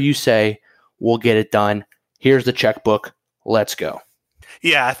 whatever you say, we'll get it done. Here's the checkbook. Let's go.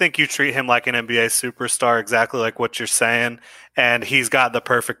 Yeah, I think you treat him like an NBA superstar, exactly like what you're saying. And he's got the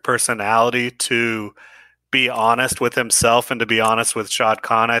perfect personality to be honest with himself and to be honest with Shad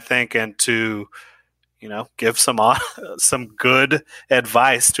Khan, I think, and to, give some good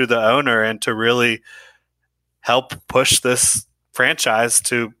advice to the owner and to really help push this franchise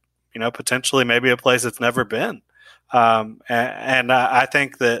to, potentially maybe a place it's never been. And I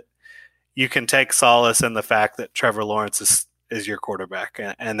think that you can take solace in the fact that Trevor Lawrence is your quarterback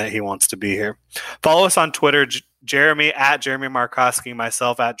and that he wants to be here. Follow us on Twitter, Jeremy at Jeremy Markowski,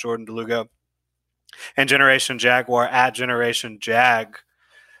 myself at Jordan DeLugo, and Generation Jaguar at Generation Jag.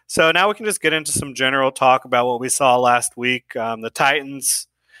 So now we can just get into some general talk about what we saw last week. The Titans,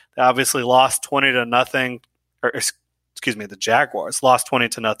 they obviously lost 20-0, or the Jaguars lost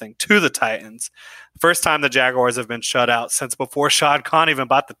 20-0 to the Titans. First time the Jaguars have been shut out since before Shad Khan even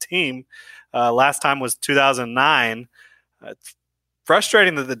bought the team. Last time was 2009. It's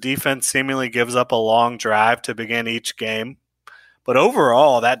frustrating that the defense seemingly gives up a long drive to begin each game. But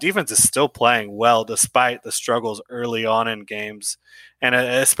overall, that defense is still playing well despite the struggles early on in games, and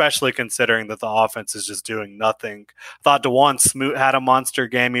especially considering that the offense is just doing nothing. I thought DeJuan Smoot had a monster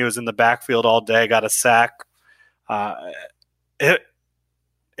game. He was in the backfield all day, got a sack. It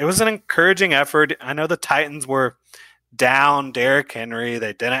was an encouraging effort. I know the Titans were down Derrick Henry.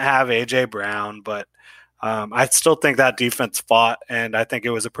 They didn't have A.J. Brown, but I still think that defense fought, and I think it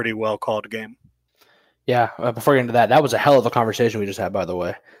was a pretty well-called game. Yeah, before we get into that was a hell of a conversation we just had, by the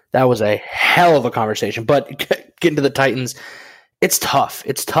way. That was a hell of a conversation. But getting to the Titans, it's tough.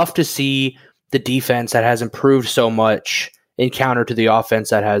 It's tough to see the defense that has improved so much encounter to the offense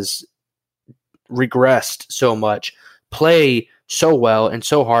that has regressed so much, play so well and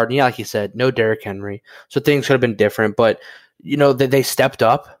so hard. And yeah, like you said, no Derrick Henry. So things could have been different. But, they stepped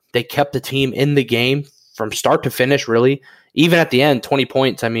up. They kept the team in the game from start to finish, really. Even at the end, 20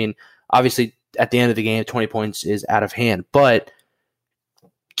 points. I mean, obviously, at the end of the game, 20 points is out of hand. But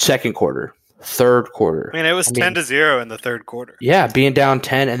second quarter, third quarter. It was 10-0 in the third quarter. Yeah, being down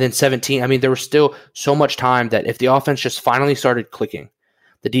 10 and then 17. There was still so much time that if the offense just finally started clicking,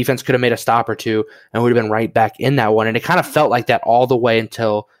 the defense could have made a stop or two and would have been right back in that one. And it kind of felt like that all the way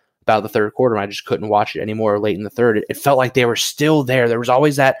until about the third quarter. And I just couldn't watch it anymore late in the third. It felt like they were still there. There was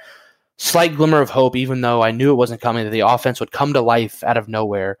always that slight glimmer of hope, even though I knew it wasn't coming, that the offense would come to life out of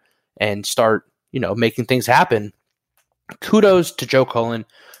nowhere and start, making things happen. Kudos to Joe Cullen.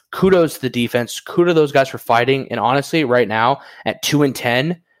 Kudos to the defense. Kudos to those guys for fighting. And honestly, right now at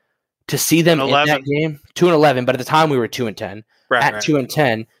 2-10, to see them in that game, 2-11, but at the time we were 2-10. Right.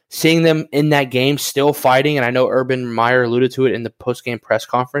 2-10, seeing them in that game still fighting, and I know Urban Meyer alluded to it in the post-game press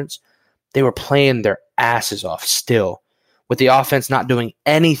conference, they were playing their asses off still, with the offense not doing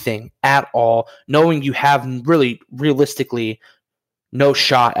anything at all, knowing you have really realistically no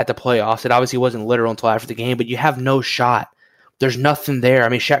shot at the playoffs. It obviously wasn't literal until after the game, but you have no shot. There's nothing there.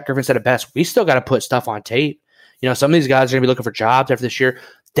 Shaq Griffin said it best. We still got to put stuff on tape. Some of these guys are going to be looking for jobs after this year.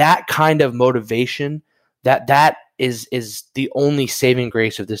 That kind of motivation, that is the only saving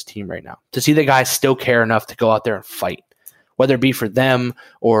grace of this team right now. To see the guys still care enough to go out there and fight, whether it be for them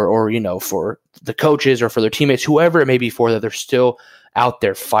or for the coaches or for their teammates, whoever it may be for, that they're still out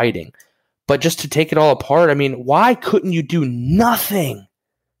there fighting. But just to take it all apart, why couldn't you do nothing?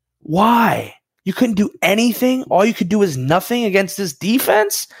 Why? You couldn't do anything? All you could do is nothing against this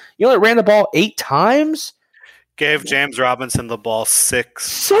defense? You only ran the ball 8 times? Gave James Robinson the ball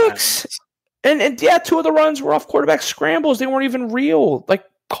 6 times. And yeah, 2 of the runs were off quarterback scrambles. They weren't even real,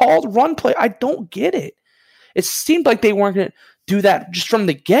 called run play. I don't get it. It seemed like they weren't going to do that just from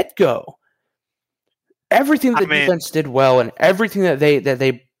the get-go. Everything the defense did well and everything that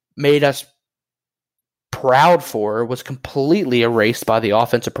they made us proud for was completely erased by the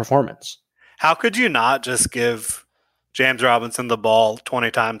offensive performance. How could you not just give James Robinson the ball 20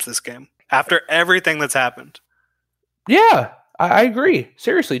 times this game after everything that's happened? Yeah, I agree.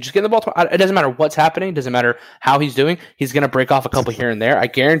 Seriously, just get the ball. It doesn't matter what's happening. It doesn't matter how he's doing. He's going to break off a couple here and there. I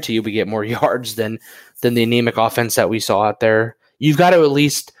guarantee you we get more yards than the anemic offense that we saw out there. You've got to at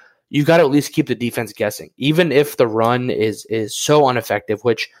least keep the defense guessing, even if the run is so ineffective.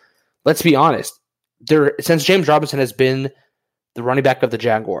 Which, let's be honest, since James Robinson has been the running back of the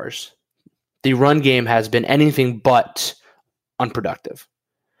Jaguars, the run game has been anything but unproductive.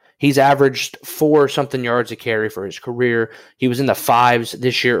 He's averaged 4-something yards a carry for his career. He was in the 5s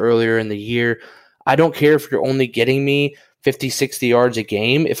this year, earlier in the year. I don't care if you're only getting me 50, 60 yards a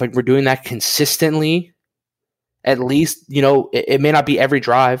game. If we're doing that consistently, at least, it may not be every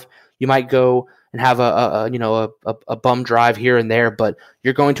drive. You might go and have a bum drive here and there, but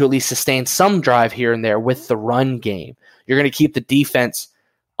you're going to at least sustain some drive here and there with the run game. You're going to keep the defense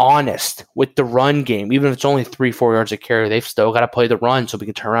honest with the run game. Even if it's only 3-4 yards a carry, they've still got to play the run so we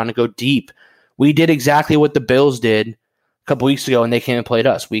can turn around and go deep. We did exactly what the Bills did a couple weeks ago, and they came and played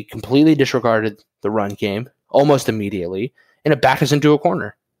us. We completely disregarded the run game almost immediately, and it backed us into a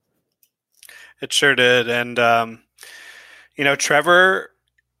corner. It sure did. And, Trevor,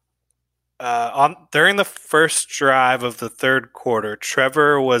 during the first drive of the third quarter,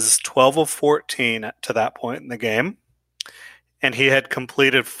 Trevor was 12 of 14 to that point in the game. And he had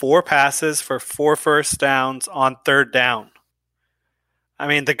completed 4 passes for 4 first downs on third down.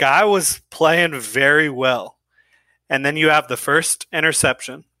 The guy was playing very well. And then you have the first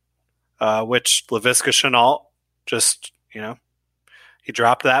interception, which Laviska Shenault just, he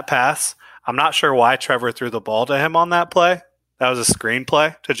dropped that pass. I'm not sure why Trevor threw the ball to him on that play. That was a screen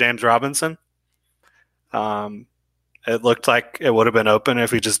play to James Robinson. It looked like it would have been open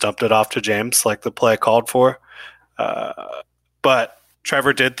if he just dumped it off to James like the play called for. But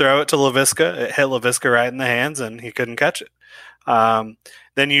Trevor did throw it to Laviska. It hit Laviska right in the hands, and he couldn't catch it.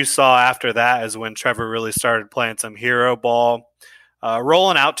 Then you saw after that is when Trevor really started playing some hero ball.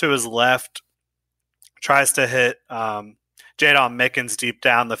 Rolling out to his left, tries to hit Jadon Mickens deep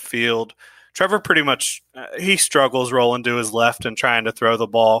down the field. Trevor pretty much, he struggles rolling to his left and trying to throw the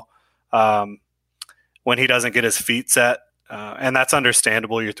ball when he doesn't get his feet set. And that's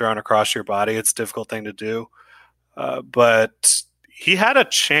understandable. You're throwing across your body. It's a difficult thing to do. But he had a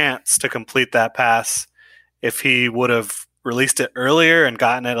chance to complete that pass if he would have released it earlier and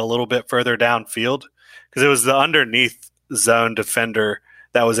gotten it a little bit further downfield, because it was the underneath zone defender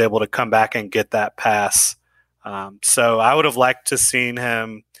that was able to come back and get that pass. So I would have liked to seen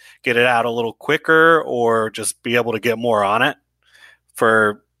him get it out a little quicker or just be able to get more on it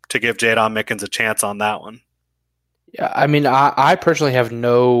to give Jadon Mickens a chance on that one. Yeah, I mean, I personally have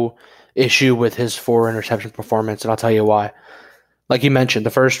no issue with his 4 interception performance, and I'll tell you why. Like you mentioned,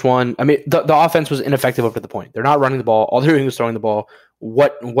 the first one, I mean, the offense was ineffective up to the point. They're not running the ball. All they're doing is throwing the ball.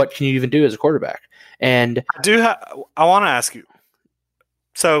 What can you even do as a quarterback? And I want to ask you,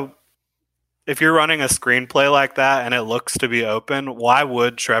 so if you're running a screenplay like that and it looks to be open, why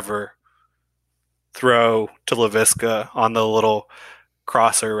would Trevor throw to Laviska on the little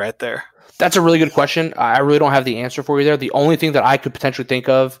crosser right there? That's a really good question. I really don't have the answer for you there. The only thing that I could potentially think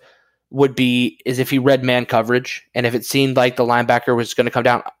of is if he read man coverage and if it seemed like the linebacker was going to come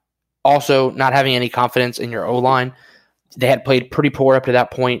down. Also, not having any confidence in your O-line. They had played pretty poor up to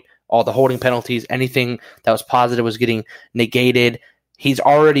that point. All the holding penalties, anything that was positive was getting negated. He's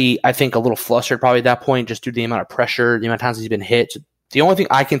already, I think, a little flustered probably at that point just due to the amount of pressure, the amount of times he's been hit. So the only thing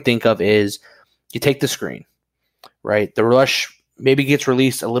I can think of is you take the screen, right? The rush maybe gets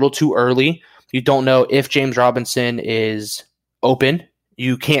released a little too early. You don't know if James Robinson is open.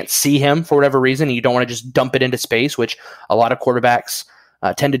 You can't see him for whatever reason. You don't want to just dump it into space, which a lot of quarterbacks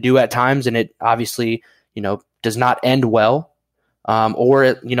tend to do at times, and it obviously, does not end well.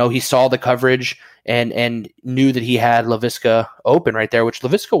 He saw the coverage and knew that he had Laviska open right there, which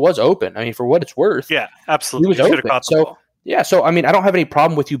Laviska was open. I mean, for what it's worth, yeah, absolutely, he was open. So I mean, I don't have any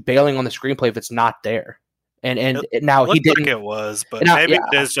problem with you bailing on the screenplay if it's not there. And now he didn't. Like it was, but maybe it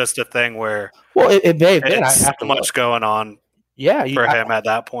is just a thing where it may have been. It's so much going on. Yeah, for him at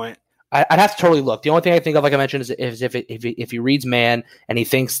that point. I'd have to totally look. The only thing I think of, like I mentioned, is if he reads man and he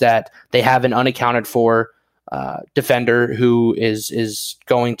thinks that they have an unaccounted for defender who is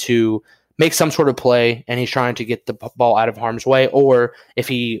going to make some sort of play and he's trying to get the ball out of harm's way, or if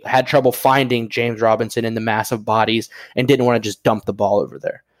he had trouble finding James Robinson in the mass of bodies and didn't want to just dump the ball over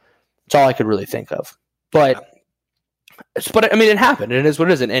there. That's all I could really think of. But I mean, it happened. It is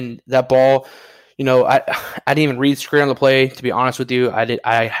what it is. And that ball, I didn't even read the screen on the play, to be honest with you.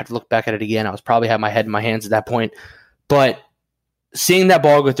 I had to look back at it again. I was probably had my head in my hands at that point. But seeing that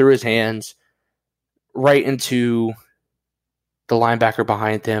ball go through his hands right into the linebacker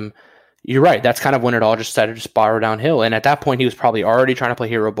behind him, you're right. That's kind of when it all just started to spiral downhill. And at that point, he was probably already trying to play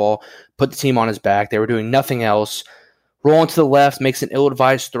hero ball, put the team on his back. They were doing nothing else. Rolling to the left, makes an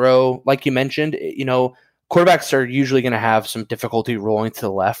ill-advised throw. Like you mentioned, quarterbacks are usually going to have some difficulty rolling to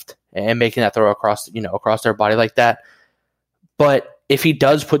the left and making that throw across their body like that. But if he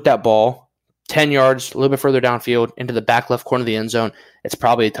does put that ball 10 yards, a little bit further downfield into the back left corner of the end zone, it's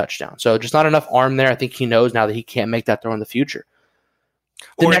probably a touchdown. So just not enough arm there. I think he knows now that he can't make that throw in the future.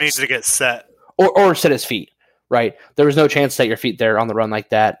 He needs to get set. Or set his feet, right? There was no chance to set your feet there on the run like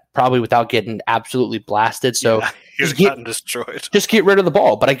that, probably without getting absolutely blasted. So he's gotten destroyed. Just get rid of the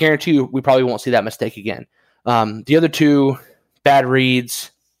ball. But I guarantee you we probably won't see that mistake again. The other two, bad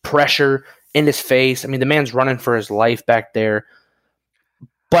reads, pressure in his face. I mean, the man's running for his life back there.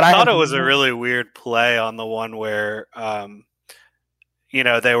 But I thought it was a really weird play on the one where,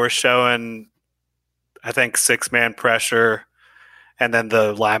 they were showing, I think, 6-man pressure, and then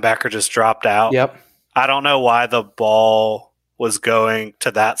the linebacker just dropped out. Yep. I don't know why the ball was going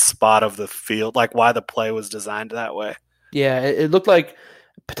to that spot of the field, like why the play was designed that way. Yeah, it looked like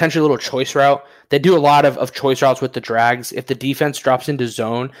potentially a little choice route. They do a lot of choice routes with the drags. If the defense drops into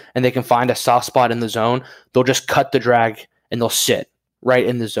zone and they can find a soft spot in the zone, they'll just cut the drag and they'll sit right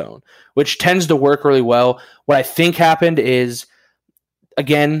in the zone, which tends to work really well. What I think happened is,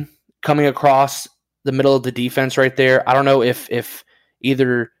 again, coming across the middle of the defense right there. I don't know if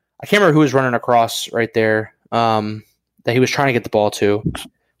either, I can't remember who was running across right there that he was trying to get the ball to.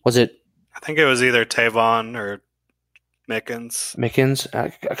 Was it? I think it was either Tavon or Mickens. I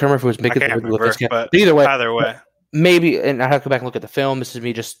can't remember if it was Mickens or remember, but either way. Either way. Maybe, and I have to go back and look at the film. This is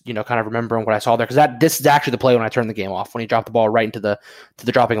me just, kind of remembering what I saw there, because this is actually the play when I turned the game off, when he dropped the ball right into the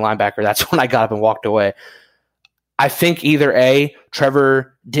dropping linebacker. That's when I got up and walked away. I think either A,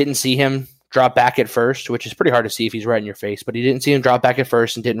 Trevor didn't see him drop back at first, which is pretty hard to see if he's right in your face, but he didn't see him drop back at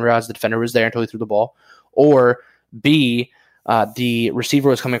first and didn't realize the defender was there until he threw the ball. Or B, the receiver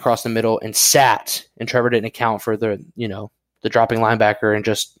was coming across the middle and sat, and Trevor didn't account for the dropping linebacker and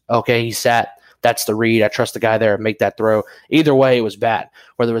just, okay, he sat. That's the read. I trust the guy there. Make that throw. Either way, it was bad.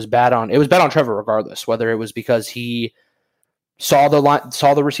 Whether it was bad on Trevor regardless. Whether it was because he saw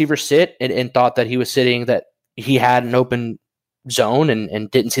the receiver sit and thought that he was sitting, that he had an open zone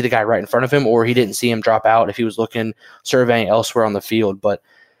and didn't see the guy right in front of him, or he didn't see him drop out if he was looking, surveying elsewhere on the field. But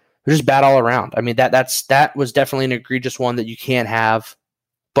it was just bad all around. I mean, that was definitely an egregious one that you can't have.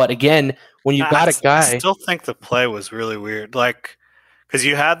 But again, when you got a guy, I still think the play was really weird. Like, because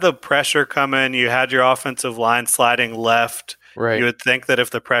you had the pressure coming, you had your offensive line sliding left. Right. You would think that if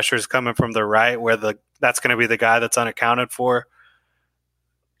the pressure is coming from the right, that's going to be the guy that's unaccounted for,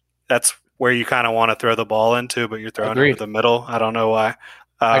 that's where you kind of want to throw the ball into, but you're throwing it over the middle. I don't know why.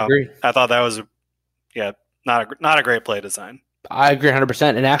 I agree. I thought that was, not a great play design. I agree 100%.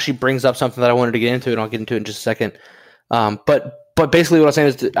 And it actually brings up something that I wanted to get into, and I'll get into it in just a second. But basically what I'm saying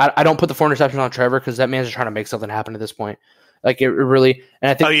is I don't put the 4 interceptions on Trevor, because that man's just trying to make something happen at this point. Like, it really,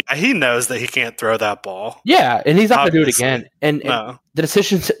 and I think. Oh yeah, he knows that he can't throw that ball. Yeah, and he's not going to do it again. And no. The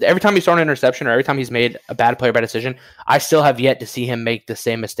decisions, every time he's thrown an interception or every time he's made a bad play or bad decision, I still have yet to see him make the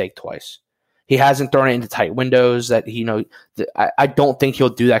same mistake twice. He hasn't thrown it into tight windows that I don't think he'll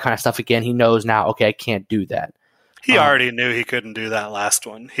do that kind of stuff again. He knows now, okay, I can't do that. He already knew he couldn't do that last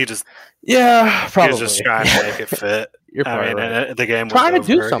one. Probably. He was just trying to make it fit. You're probably right. The game was trying over.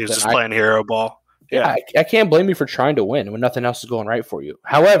 To do something. He was just playing hero ball. Yeah, I can't blame you for trying to win when nothing else is going right for you.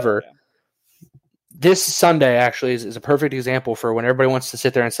 However, this Sunday actually is a perfect example for when everybody wants to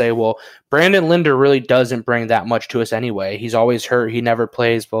sit there and say, well, Brandon Linder really doesn't bring that much to us anyway. He's always hurt. He never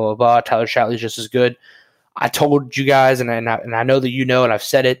plays, blah, blah, blah. Tyler Shatley's just as good. I told you guys, and I know that you know, and I've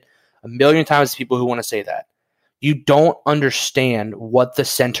said it a million times to people who want to say that. You don't understand what the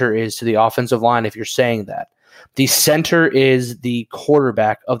center is to the offensive line if you're saying that. The center is the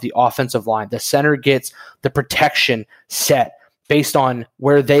quarterback of the offensive line. The center gets the protection set based on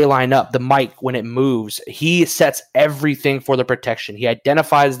where they line up, the mic when it moves. He sets everything for the protection. He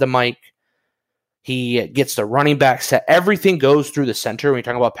identifies the mic. He gets the running back set. Everything goes through the center when you're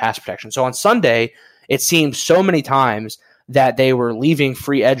talking about pass protection. So on Sunday, it seemed so many times that they were leaving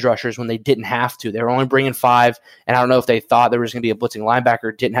free edge rushers when they didn't have to. They were only bringing 5, and I don't know if they thought there was going to be a blitzing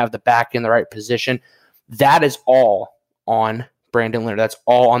linebacker, didn't have the back in the right position. That is all on Brandon Linder. That's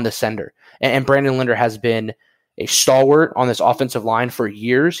all on the center. And Brandon Linder has been a stalwart on this offensive line for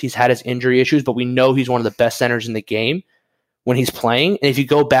years. He's had his injury issues, but we know he's one of the best centers in the game when he's playing. And if you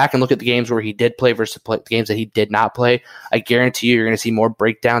go back and look at the games where he did play versus the games that he did not play, I guarantee you're going to see more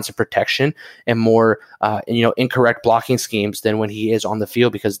breakdowns of protection and more incorrect blocking schemes than when he is on the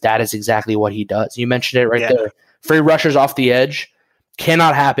field, because that is exactly what he does. You mentioned it right there. Free rushers off the edge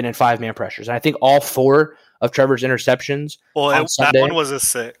cannot happen in 5-man pressures. And I think all 4 of Trevor's interceptions on Sunday, that one was a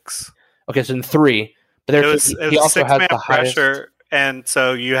 6. Okay, so in 3. But it was a 6-man pressure, and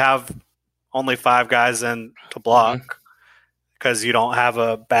so you have only 5 guys in to block because you don't have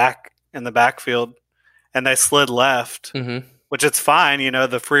a back in the backfield, and they slid left, which it's fine.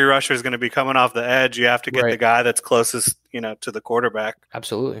 The free rusher is going to be coming off the edge. You have to get the guy that's closest, to the quarterback.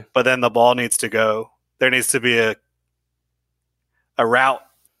 Absolutely. But then the ball needs to go. There needs to be a route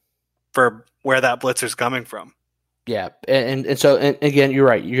for where that blitzer's coming from. Yeah, and again, you're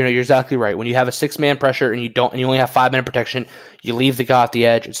right. You're exactly right. When you have a 6-man pressure and you only have 5-man protection, you leave the guy off the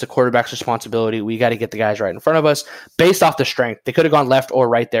edge. It's the quarterback's responsibility. We got to get the guys right in front of us based off the strength. They could have gone left or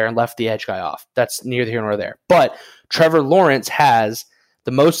right there and left the edge guy off. That's neither here nor there. But Trevor Lawrence has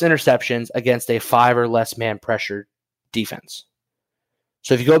the most interceptions against a 5 or less man pressure defense.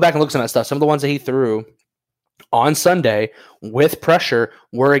 So if you go back and look at some of that stuff, some of the ones that he threw on Sunday with pressure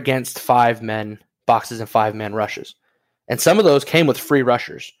were against 5-man boxes and 5-man rushes. And some of those came with free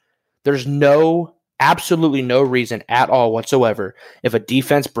rushers. There's absolutely no reason at all whatsoever, if a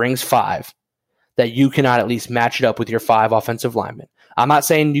defense brings 5, that you cannot at least match it up with your 5 offensive linemen. I'm not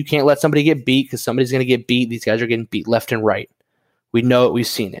saying you can't let somebody get beat, because somebody's going to get beat. These guys are getting beat left and right. We know it. We've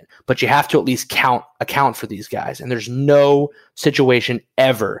seen it. But you have to at least account for these guys. And there's no situation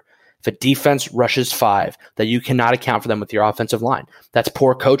ever, if a defense rushes 5, that you cannot account for them with your offensive line. That's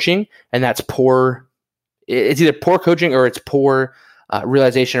poor coaching, and that's it's either poor coaching or it's poor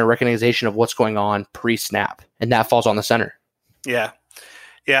realization or recognition of what's going on pre-snap, and that falls on the center. Yeah.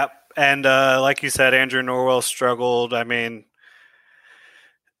 And like you said, Andrew Norwell struggled. I mean,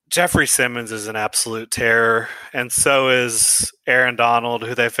 Jeffrey Simmons is an absolute terror, and so is Aaron Donald,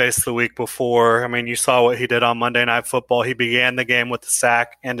 who they faced the week before. I mean, you saw what he did on Monday Night Football. He began the game with the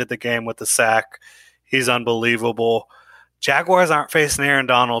sack, ended the game with the sack. He's unbelievable. Jaguars aren't facing Aaron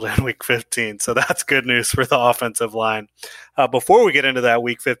Donald in Week 15, so that's good news for the offensive line. Before we get into that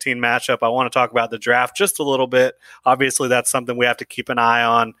Week 15 matchup, I want to talk about the draft just a little bit. Obviously, that's something we have to keep an eye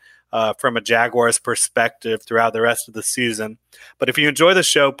on from a Jaguars perspective throughout the rest of the season. But if you enjoy the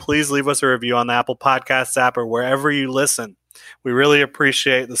show, please leave us a review on the Apple Podcasts app or wherever you listen. We really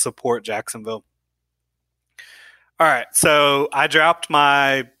appreciate the support, Jacksonville. All right, so I dropped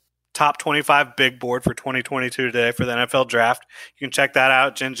my top 25 big board for 2022 today for the NFL draft. You can check that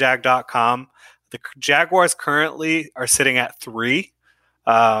out at genjag.com. The Jaguars currently are sitting at 3.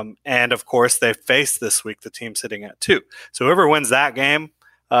 And of course, they face this week the team sitting at 2. So whoever wins that game,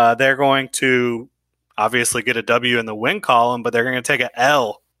 they're going to obviously get a W in the win column, but they're going to take an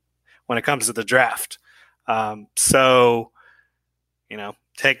L when it comes to the draft. So,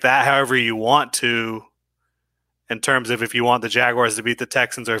 take that however you want to in terms of if you want the Jaguars to beat the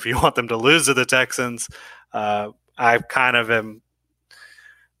Texans or if you want them to lose to the Texans. I kind of am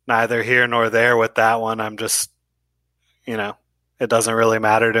neither here nor there with that one. I'm just, it doesn't really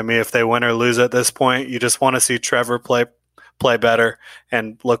matter to me if they win or lose at this point. You just want to see Trevor play better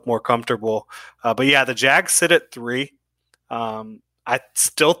and look more comfortable. But yeah, the Jags sit at 3. I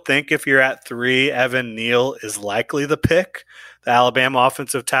still think if you're at 3, Evan Neal is likely the pick. The Alabama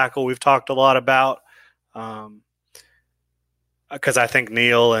offensive tackle we've talked a lot about. Because I think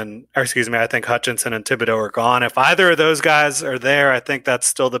I think Hutchinson and Thibodeau are gone. If either of those guys are there, I think that's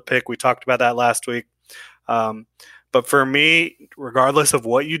still the pick. We talked about that last week. But for me, regardless of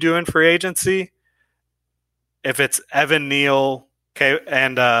what you do in free agency, if it's Evan Neal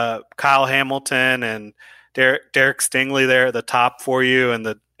and Kyle Hamilton and Derek Stingley there at the top for you and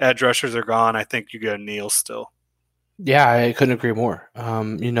the edge rushers are gone, I think you go Neal still. Yeah, I couldn't agree more.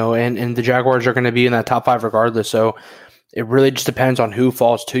 And the Jaguars are going to be in that top 5 regardless. So it really just depends on who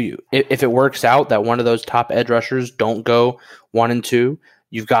falls to you. If it works out that one of those top edge rushers don't go 1 and 2,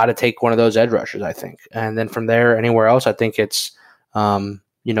 you've got to take one of those edge rushers, I think. And then from there, anywhere else, I think it's,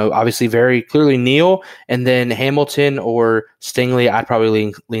 obviously very clearly Neal, and then Hamilton or Stingley. I'd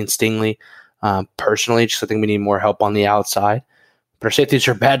probably lean Stingley personally, just I think we need more help on the outside. But our safeties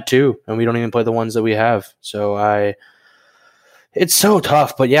are bad too, and we don't even play the ones that we have. So it's so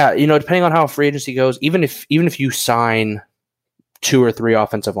tough. But yeah, depending on how free agency goes, even if you sign 2 or 3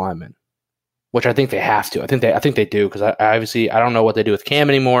 offensive linemen, which I think they have to. I think they do, because I don't know what they do with Cam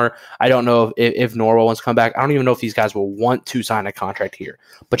anymore. I don't know if Norwell wants to come back. I don't even know if these guys will want to sign a contract here.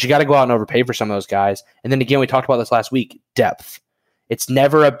 But you got to go out and overpay for some of those guys. And then again, we talked about this last week, depth. It's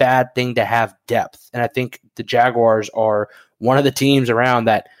never a bad thing to have depth. And I think the Jaguars are one of the teams around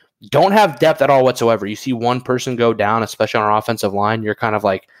that don't have depth at all whatsoever. You see one person go down, especially on our offensive line, you're kind of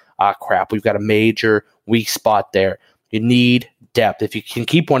like, crap, we've got a major weak spot there. You need depth. If you can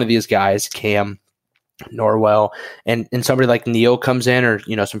keep one of these guys, Cam, Norwell, and somebody like Neal comes in, or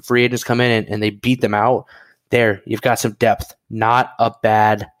some free agents come in and they beat them out, there you've got some depth. Not a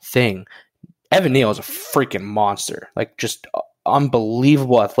bad thing. Evan Neal is a freaking monster. Like, just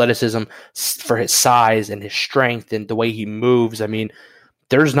unbelievable athleticism for his size and his strength and the way he moves. I mean,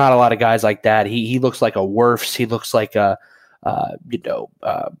 there's not a lot of guys like that. He looks like a Wirfs. He looks like a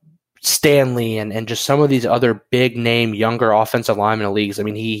Stanley and just some of these other big name younger offensive linemen in the leagues. I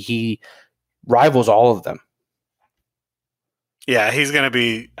mean, he rivals all of them. Yeah, I think he's going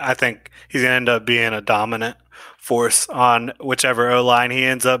to end up being a dominant force on whichever O-line he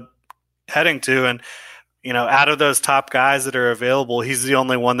ends up heading to. And, out of those top guys that are available, he's the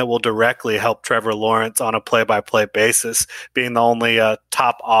only one that will directly help Trevor Lawrence on a play-by-play basis, being the only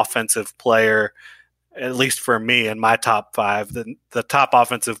top offensive player, at least for me, in my top 5. The top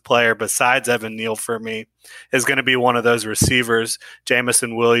offensive player besides Evan Neal for me is going to be one of those receivers,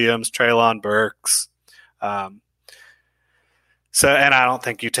 Jamison Williams, Treylon Burks. And I don't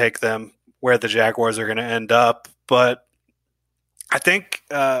think you take them where the Jaguars are going to end up. But I think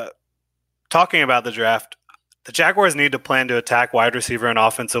talking about the draft, the Jaguars need to plan to attack wide receiver and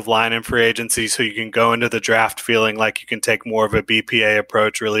offensive line in free agency so you can go into the draft feeling like you can take more of a BPA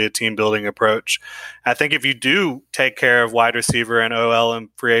approach, really a team-building approach. I think if you do take care of wide receiver and OL in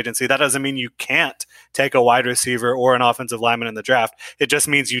free agency, that doesn't mean you can't take a wide receiver or an offensive lineman in the draft. It just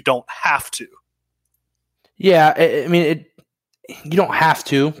means you don't have to. Yeah, I mean, You don't have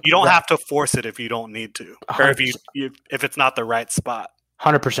to. You don't have to force it if you don't need to, or if it's not the right spot.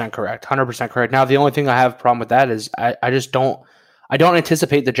 100% correct. 100% correct. Now, the only thing I have a problem with that is I just don't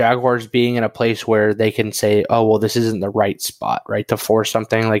anticipate the Jaguars being in a place where they can say, oh, well, this isn't the right spot, right, to force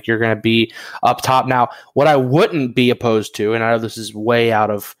something. Like, you're going to be up top. Now, what I wouldn't be opposed to, and I know this is way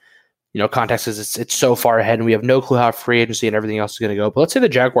out of context, is it's so far ahead and we have no clue how free agency and everything else is going to go. But let's say the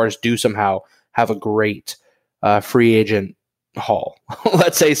Jaguars do somehow have a great free agent haul.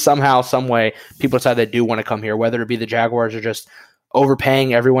 Let's say somehow, some way, people decide they do want to come here, whether it be the Jaguars or just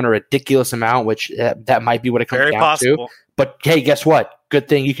overpaying everyone a ridiculous amount, which that might be what it comes Very down possible. to. But hey, guess what? Good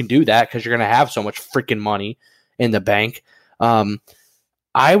thing you can do that because you're going to have so much freaking money in the bank.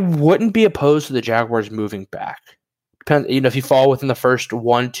 I wouldn't be opposed to the Jaguars moving back. If you fall within the first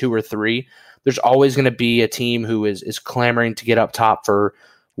 1, 2, or 3, there's always going to be a team who is clamoring to get up top for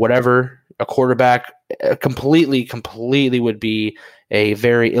whatever. A quarterback completely would be a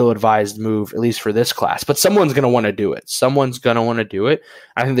very ill-advised move, at least for this class. But someone's going to want to do it.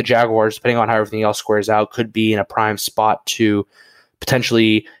 I think the Jaguars, depending on how everything else squares out, could be in a prime spot to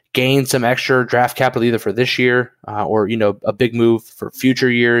potentially gain some extra draft capital either for this year or a big move for future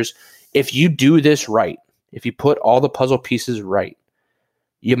years. If you do this right, if you put all the puzzle pieces right,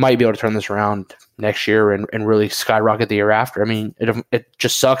 you might be able to turn this around next year and really skyrocket the year after. I mean, it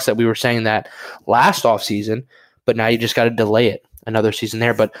just sucks that we were saying that last offseason, but now you just got to delay it another season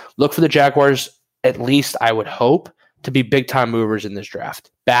there. But look for the Jaguars, at least I would hope, to be big-time movers in this draft.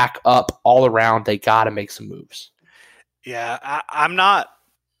 Back up all around. They got to make some moves. Yeah, I'm not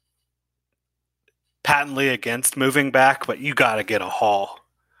patently against moving back, but you got to get a haul.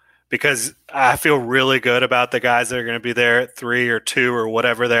 Because I feel really good about the guys that are going to be there at 3 or 2 or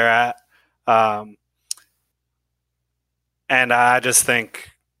whatever they're at. And I just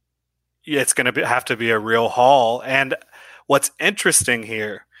think it's going to have to be a real haul. And what's interesting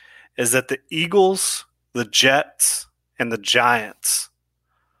here is that the Eagles, the Jets, and the Giants,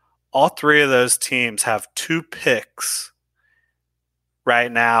 all 3 of those teams have 2 picks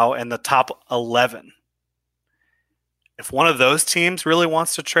right now in the top 11. If one of those teams really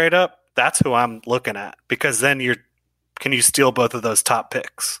wants to trade up, that's who I'm looking at, because then can you steal both of those top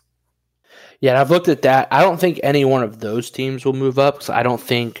picks? Yeah, and I've looked at that. I don't think any one of those teams will move up, because I don't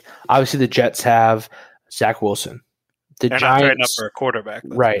think, obviously the Jets have Zach Wilson. They're not trading up for a quarterback,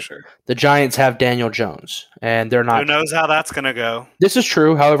 right? For sure. The Giants have Daniel Jones, and they're not. Who knows how that's going to go? This is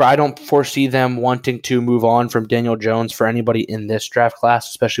true. However, I don't foresee them wanting to move on from Daniel Jones for anybody in this draft class,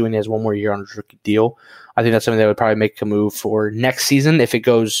 especially when he has one more year on his rookie deal. I think that's something they would probably make a move for next season if it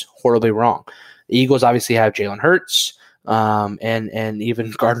goes horribly wrong. The Eagles obviously have Jalen Hurts and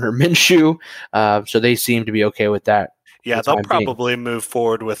even Gardner Minshew, so they seem to be okay with that. Yeah, they'll probably move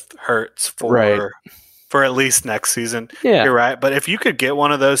forward with Hurts for at least next season. Yeah. You're right. But if you could get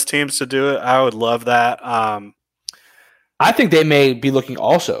one of those teams to do it, I would love that. I think they may be looking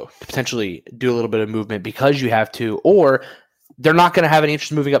also to potentially do a little bit of movement because you have to, or they're not going to have any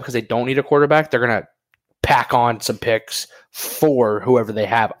interest in moving up because they don't need a quarterback. They're going to pack on some picks for whoever they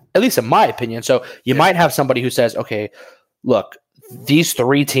have, at least in my opinion. So you might have somebody who says, okay, look, these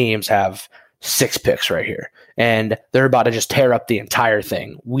 3 teams have 6 picks right here, and they're about to just tear up the entire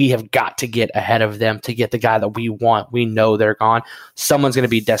thing. We have got to get ahead of them to get the guy that we want. We know they're gone. Someone's going to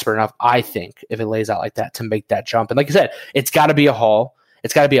be desperate enough, I think, if it lays out like that, to make that jump. And like I said, it's got to be a haul.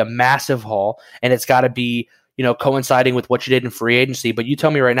 It's got to be a massive haul, and it's got to be, coinciding with what you did in free agency. But you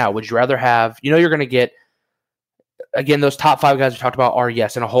tell me right now, would you rather have, you're going to get, again, those top 5 guys we talked about are,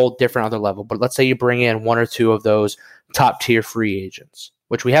 yes, in a whole different other level. But let's say you bring in 1 or 2 of those top-tier free agents,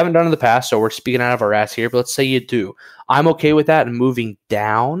 which we haven't done in the past, so we're speaking out of our ass here, but let's say you do. I'm okay with that and moving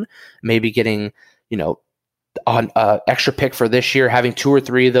down, maybe getting, on extra pick for this year, having 2 or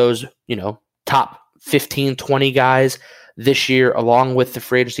 3 of those, top 15, 20 guys this year, along with the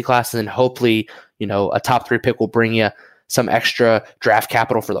free agency class, and then hopefully, a top 3 pick will bring you some extra draft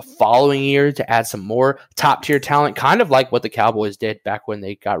capital for the following year to add some more top-tier talent, kind of like what the Cowboys did back when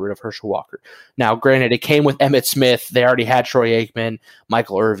they got rid of Herschel Walker. Now, granted, it came with Emmitt Smith. They already had Troy Aikman,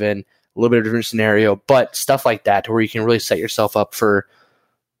 Michael Irvin, a little bit of a different scenario, but stuff like that to where you can really set yourself up for,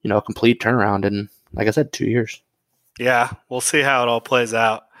 a complete turnaround in, like I said, 2 years. Yeah, we'll see how it all plays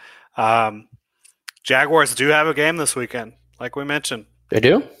out. Jaguars do have a game this weekend, like we mentioned. They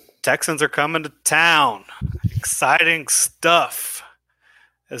do? Texans are coming to town. Exciting stuff.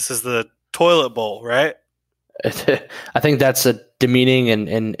 This is the toilet bowl, right? I think that's a demeaning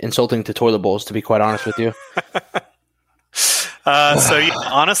and insulting to toilet bowls, to be quite honest with you.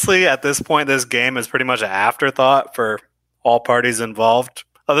 Honestly, at this point, this game is pretty much an afterthought for all parties involved,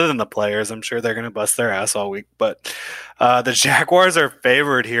 other than the players. I'm sure they're going to bust their ass all week. But the Jaguars are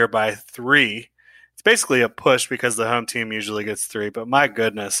favored here by 3. It's basically a push because the home team usually gets 3. But my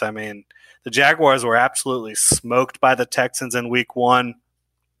goodness, I mean, the Jaguars were absolutely smoked by the Texans in week 1.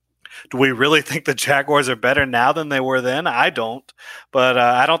 Do we really think the Jaguars are better now than they were then? I don't. But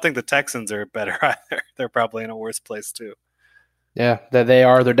I don't think the Texans are better either. They're probably in a worse place too. Yeah, that they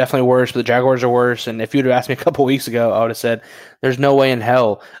are. They're definitely worse, but the Jaguars are worse. And if you'd have asked me a couple weeks ago, I would have said there's no way in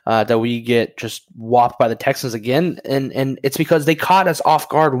hell that we get just whopped by the Texans again. And it's because they caught us off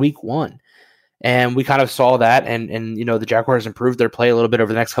guard week 1. And we kind of saw that, and the Jaguars improved their play a little bit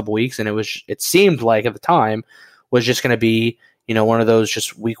over the next couple weeks, and it seemed like at the time was just going to be one of those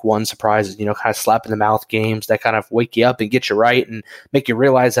just week 1 surprises, kind of slap in the mouth games that kind of wake you up and get you right and make you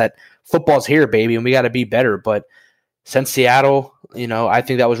realize that football's here, baby, and we got to be better. But since Seattle, I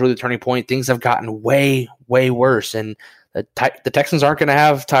think that was really the turning point. Things have gotten way, way worse, and the Texans aren't going to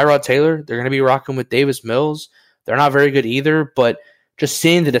have Tyrod Taylor. They're going to be rocking with Davis Mills. They're not very good either, but just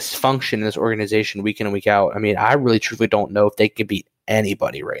seeing the dysfunction in this organization week in and week out, I mean, I really truthfully don't know if they can beat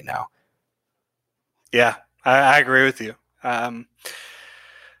anybody right now. Yeah, I agree with you.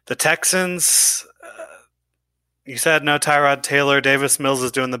 The Texans, you said no Tyrod Taylor. Davis Mills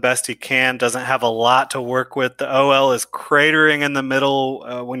is doing the best he can, doesn't have a lot to work with. The OL is cratering in the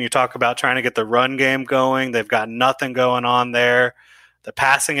middle when you talk about trying to get the run game going. They've got nothing going on there. The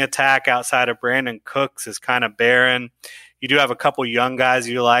passing attack outside of Brandon Cooks is kind of barren. You do have a couple young guys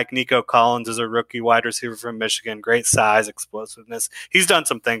you like. Nico Collins is a rookie wide receiver from Michigan. Great size, explosiveness. He's done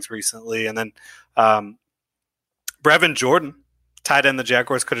some things recently. And then Brevin Jordan, tight end the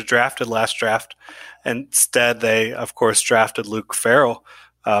Jaguars could have drafted last draft. Instead, they, of course, drafted Luke Farrell.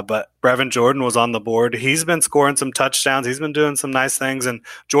 But Brevin Jordan was on the board. He's been scoring some touchdowns. He's been doing some nice things. And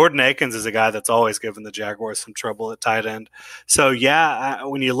Jordan Akins is a guy that's always given the Jaguars some trouble at tight end. So, yeah,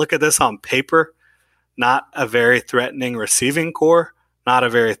 when you look at this on paper, not a very threatening receiving core, not a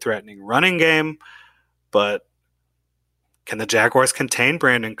very threatening running game, but can the Jaguars contain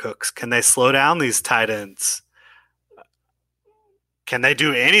Brandon Cooks? Can they slow down these tight ends? Can they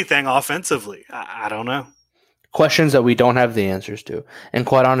do anything offensively? I don't know. Questions that we don't have the answers to. And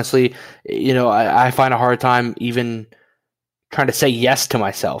quite honestly, I find a hard time even trying to say yes to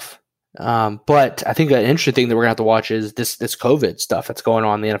myself. But I think an interesting thing that we're going to have to watch is this COVID stuff that's going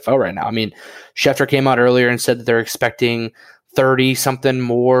on in the NFL right now. I mean, Schefter came out earlier and said that they're expecting 30-something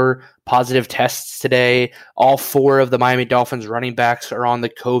more positive tests today. All 4 of the Miami Dolphins running backs are on the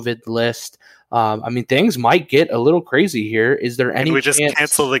COVID list. I mean, things might get a little crazy here. Is there any chance? We just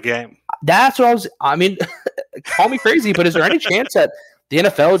cancel the game. That's what call me crazy, but is there any chance that the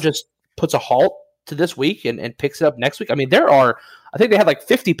NFL just puts a halt to this week and picks it up next week? I mean, I think they had like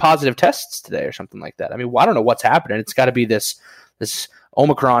 50 positive tests today or something like that. I mean, I don't know what's happening. It's got to be this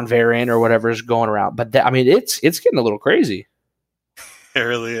Omicron variant or whatever is going around. But it's getting a little crazy. It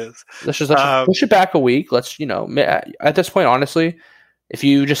really is. Let's just push it back a week. Let's, at this point, honestly, if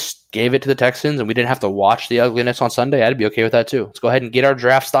you just gave it to the Texans and we didn't have to watch the ugliness on Sunday, I'd be okay with that too. Let's go ahead and get our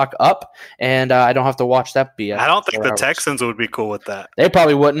draft stock up, and I don't have to watch that BS. I don't think the Texans would be cool with that. They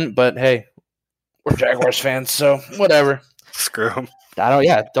probably wouldn't, but hey, we're Jaguars fans, so whatever. Screw them.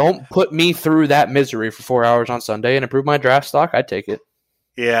 Don't put me through that misery for 4 hours on Sunday and improve my draft stock. I'd take it.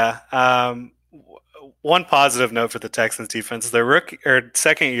 Yeah. One positive note for the Texans defense: their rookie or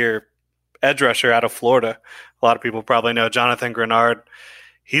second-year edge rusher out of Florida. A lot of people probably know Jonathan Grenard.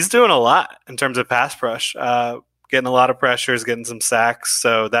 He's doing a lot in terms of pass rush, getting a lot of pressures, getting some sacks.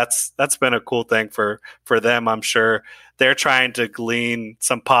 So that's been a cool thing for them. I'm sure they're trying to glean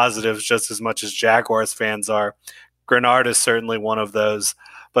some positives just as much as Jaguars fans are. Grenard is certainly one of those.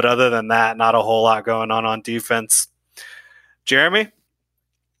 But other than that, not a whole lot going on defense. Jeremy,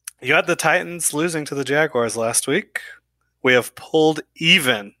 you had the Titans losing to the Jaguars last week. We have pulled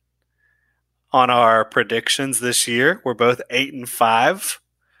even on our predictions this year. We're both 8-5.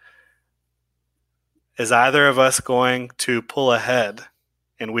 Is either of us going to pull ahead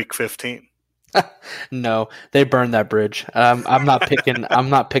in week 15? No, they burned that bridge. I'm not picking. I'm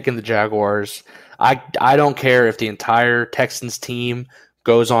not picking the Jaguars. I don't care if the entire Texans team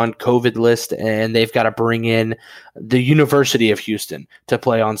goes on COVID list and they've got to bring in the University of Houston to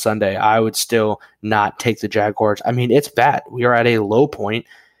play on Sunday. I would still not take the Jaguars. I mean, it's bad. We are at a low point,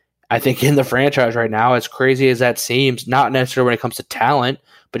 I think, in the franchise right now. As crazy as that seems, not necessarily when it comes to talent,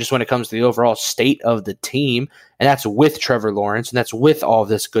 but just when it comes to the overall state of the team. And that's with Trevor Lawrence, and that's with all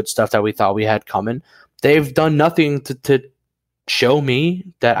this good stuff that we thought we had coming. They've done nothing to show me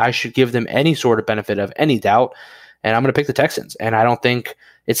that I should give them any sort of benefit of any doubt. And I'm going to pick the Texans. And I don't think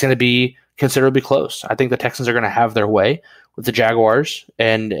it's going to be considerably close. I think the Texans are going to have their way with the Jaguars,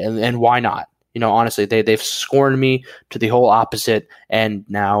 and why not? Honestly, they've scorned me to the whole opposite end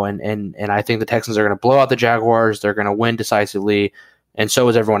now, and I think the Texans are going to blow out the Jaguars. They're going to win decisively, and so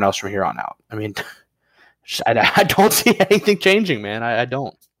is everyone else from here on out. I mean, I don't see anything changing, man. I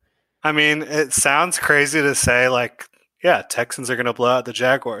don't. I mean, it sounds crazy to say, like, yeah, Texans are going to blow out the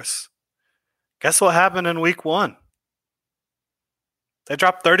Jaguars. Guess what happened in week 1? They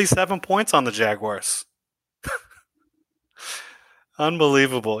dropped 37 points on the Jaguars.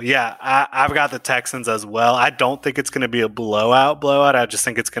 Unbelievable. Yeah, I've got the Texans as well. I don't think it's going to be a blowout. I just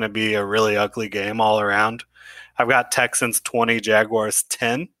think it's going to be a really ugly game all around. I've got Texans 20, Jaguars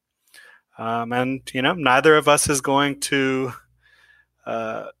 10. And, neither of us is going to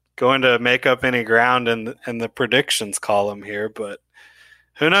make up any ground in the predictions column here. But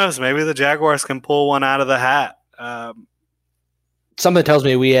who knows? Maybe the Jaguars can pull one out of the hat. Something tells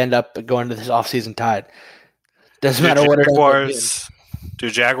me we end up going to this offseason tied. Doesn't matter what it is. Do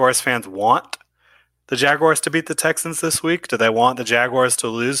Jaguars fans want the Jaguars to beat the Texans this week? Do they want the Jaguars to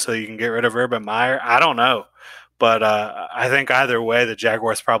lose so you can get rid of Urban Meyer? I don't know. But I think either way, the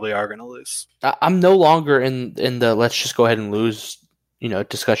Jaguars probably are going to lose. I'm no longer in the let's just go ahead and lose,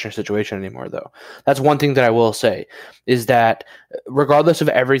 discussion or situation anymore, though. That's one thing that I will say is that regardless of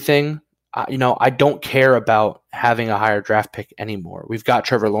everything, I don't care about having a higher draft pick anymore. We've got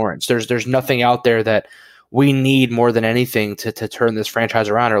Trevor Lawrence. There's nothing out there that we need more than anything to turn this franchise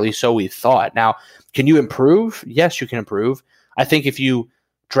around, or at least so we thought. Now, can you improve? Yes, you can improve. I think if you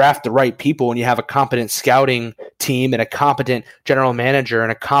draft the right people and you have a competent scouting team and a competent general manager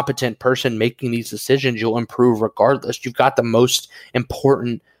and a competent person making these decisions, you'll improve regardless. You've got the most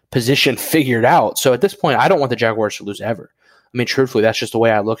important position figured out. So at this point, I don't want the Jaguars to lose ever. I mean, truthfully, that's just the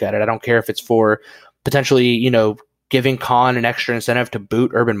way I look at it. I don't care if it's for potentially, giving Khan an extra incentive to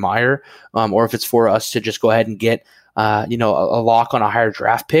boot Urban Meyer, or if it's for us to just go ahead and get, a lock on a higher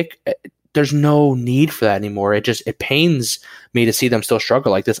draft pick. There's no need for that anymore. It pains me to see them still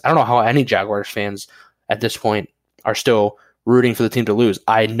struggle like this. I don't know how any Jaguars fans at this point are still rooting for the team to lose.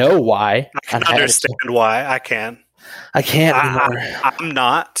 I know why. I can understand why. I can't anymore. I'm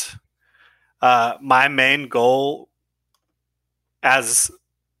not. My main goal as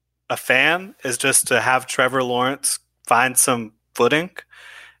a fan is just to have Trevor Lawrence find some footing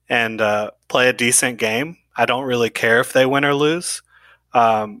and play a decent game. I don't really care if they win or lose.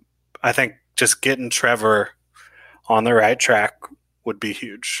 I think just getting Trevor on the right track would be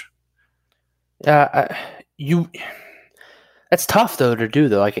huge. That's tough though to do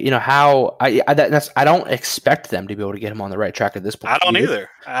though. Like, I don't expect them to be able to get him on the right track at this point. I don't either.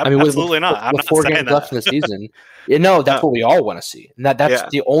 Absolutely not. I'm not 4 games left in the season. That's what we all want to see. And that's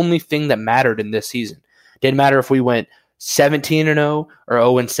the only thing that mattered in this season. Didn't matter if we went 17-0 or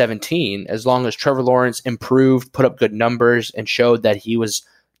 0-17, as long as Trevor Lawrence improved, put up good numbers, and showed that he was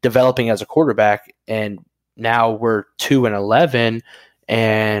developing as a quarterback. And now we're 2-11,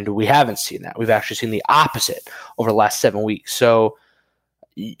 and we haven't seen that. We've actually seen the opposite over the last 7 weeks. So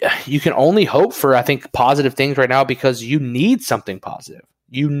you can only hope for, I think, positive things right now because you need something positive.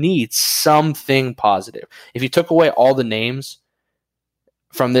 You need something positive. If you took away all the names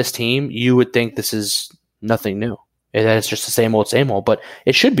from this team, you would think this is nothing new. And it's just the same old, but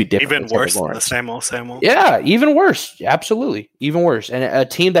it should be different. Even worse than the same old. Yeah, even worse. Absolutely. Even worse. And a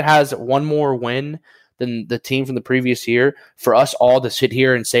team that has one more win than the team from the previous year, for us all to sit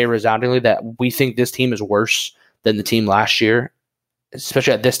here and say resoundingly that we think this team is worse than the team last year,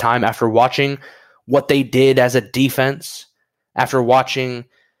 especially at this time, after watching what they did as a defense, after watching,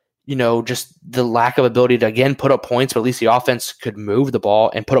 just the lack of ability to, again, put up points, but at least the offense could move the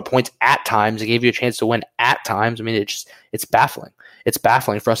ball and put up points at times. It gave you a chance to win at times. I mean, it's baffling. It's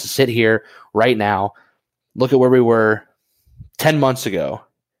baffling for us to sit here right now, look at where we were 10 months ago,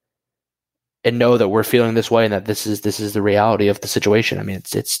 and know that we're feeling this way and that this is the reality of the situation. I mean,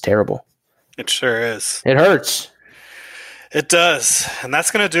 it's terrible. It sure is. It hurts. It does. And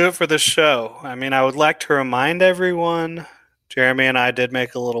that's going to do it for this show. I mean, I would like to remind everyone, Jeremy and I did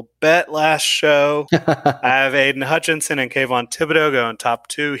make a little bet last show. I have Aiden Hutchinson and Kayvon Thibodeau going top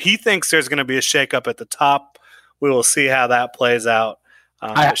 2. He thinks there's going to be a shakeup at the top. We will see how that plays out.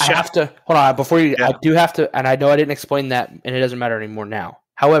 I have to hold on before you. Yeah. I do have to, and I know I didn't explain that, and it doesn't matter anymore now.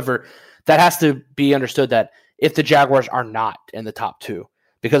 However, that has to be understood that if the Jaguars are not in the top 2,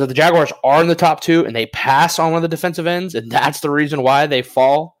 because if the Jaguars are in the top 2 and they pass on one of the defensive ends, and that's the reason why they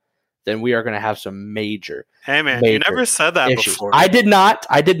fall, then we are going to have some major. Hey man, you never said that issues. Before. I did not,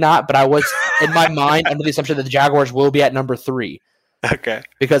 but I was in my mind under the assumption that the Jaguars will be at number 3. Okay.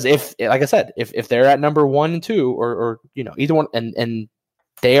 Because if, like I said, if they're at number 1 and 2, or either one, and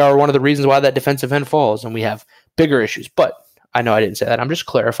they are one of the reasons why that defensive end falls, and we have bigger issues. But I know I didn't say that. I'm just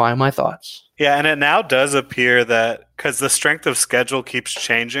clarifying my thoughts. Yeah, and it now does appear that because the strength of schedule keeps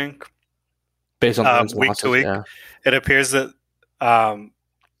changing based on the week to week, it appears that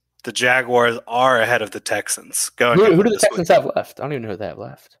the Jaguars are ahead of the Texans. Who do the Texans have left? I don't even know who they have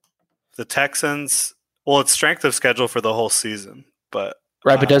left. The Texans, well, it's strength of schedule for the whole season, but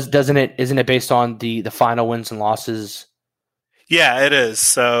right. But isn't it based on the final wins and losses? Yeah, it is.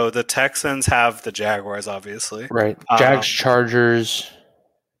 So the Texans have the Jaguars, obviously. Right. Jags, Chargers,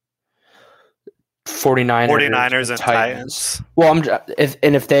 49ers and Titans. Well,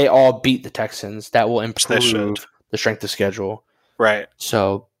 if they all beat the Texans, that will improve the strength of schedule. Right.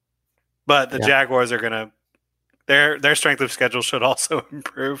 So, but the Jaguars are going to their strength of schedule should also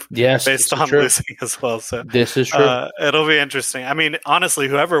improve. Yes, based on losing as well. So this is true. It'll be interesting. I mean, honestly,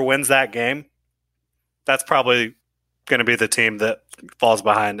 whoever wins that game, that's probably going to be the team that falls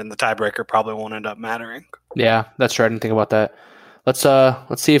behind, and the tiebreaker probably won't end up mattering. Yeah, that's true. I didn't think about that.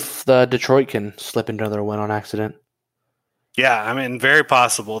 Let's see if the Detroit can slip into another win on accident. Yeah, I mean, very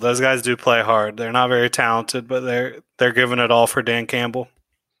possible. Those guys do play hard. They're not very talented, but they're giving it all for Dan Campbell.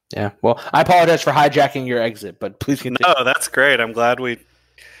 Yeah. Well, I apologize for hijacking your exit, but please continue. No, that's great. I'm glad we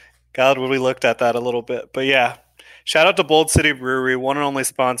looked at that a little bit. But yeah, shout out to Bold City Brewery, one and only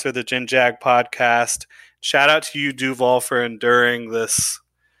sponsor of the Gin Jag podcast. Shout out to you, Duval, for enduring this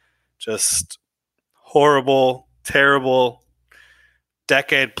just horrible, terrible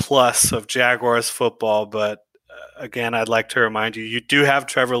decade plus of Jaguars football. But again, I'd like to remind you, you do have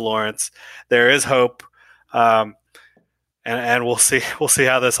Trevor Lawrence. There is hope. And we'll see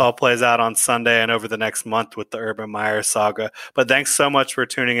how this all plays out on Sunday and over the next month with the Urban Meyer saga. But thanks so much for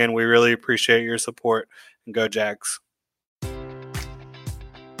tuning in. We really appreciate your support, and go Jags.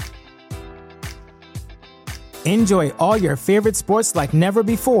 Enjoy all your favorite sports like never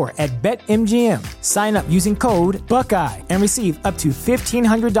before at BetMGM. Sign up using code Buckeye and receive up to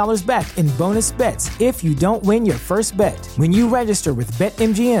 $1,500 back in bonus bets if you don't win your first bet. When you register with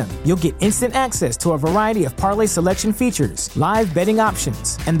BetMGM, you'll get instant access to a variety of parlay selection features, live betting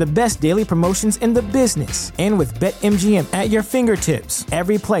options, and the best daily promotions in the business. And with BetMGM at your fingertips,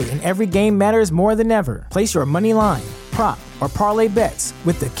 every play and every game matters more than ever. Place your money line, prop, or parlay bets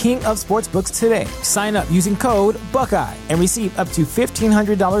with the king of sportsbooks today. Sign up using code Buckeye and receive up to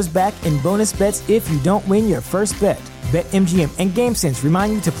 $1,500 back in bonus bets if you don't win your first bet. BetMGM and GameSense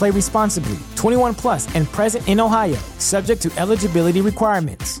remind you to play responsibly. 21 plus and present in Ohio, subject to eligibility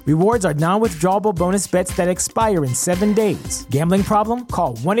requirements. Rewards are non-withdrawable bonus bets that expire in 7 days. Gambling problem?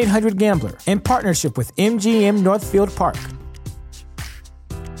 Call 1-800-GAMBLER. In partnership with MGM Northfield Park.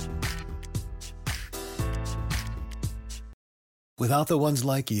 Without the ones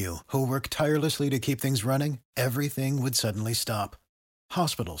like you, who work tirelessly to keep things running, everything would suddenly stop.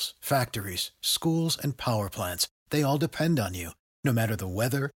 Hospitals, factories, schools, and power plants, they all depend on you. No matter the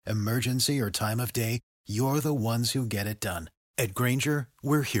weather, emergency, or time of day, you're the ones who get it done. At Grainger,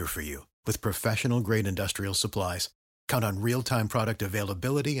 we're here for you with professional-grade industrial supplies. Count on real-time product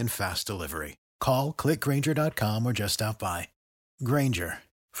availability and fast delivery. Call, click Grainger.com, or just stop by. Grainger,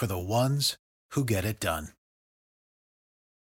 for the ones who get it done.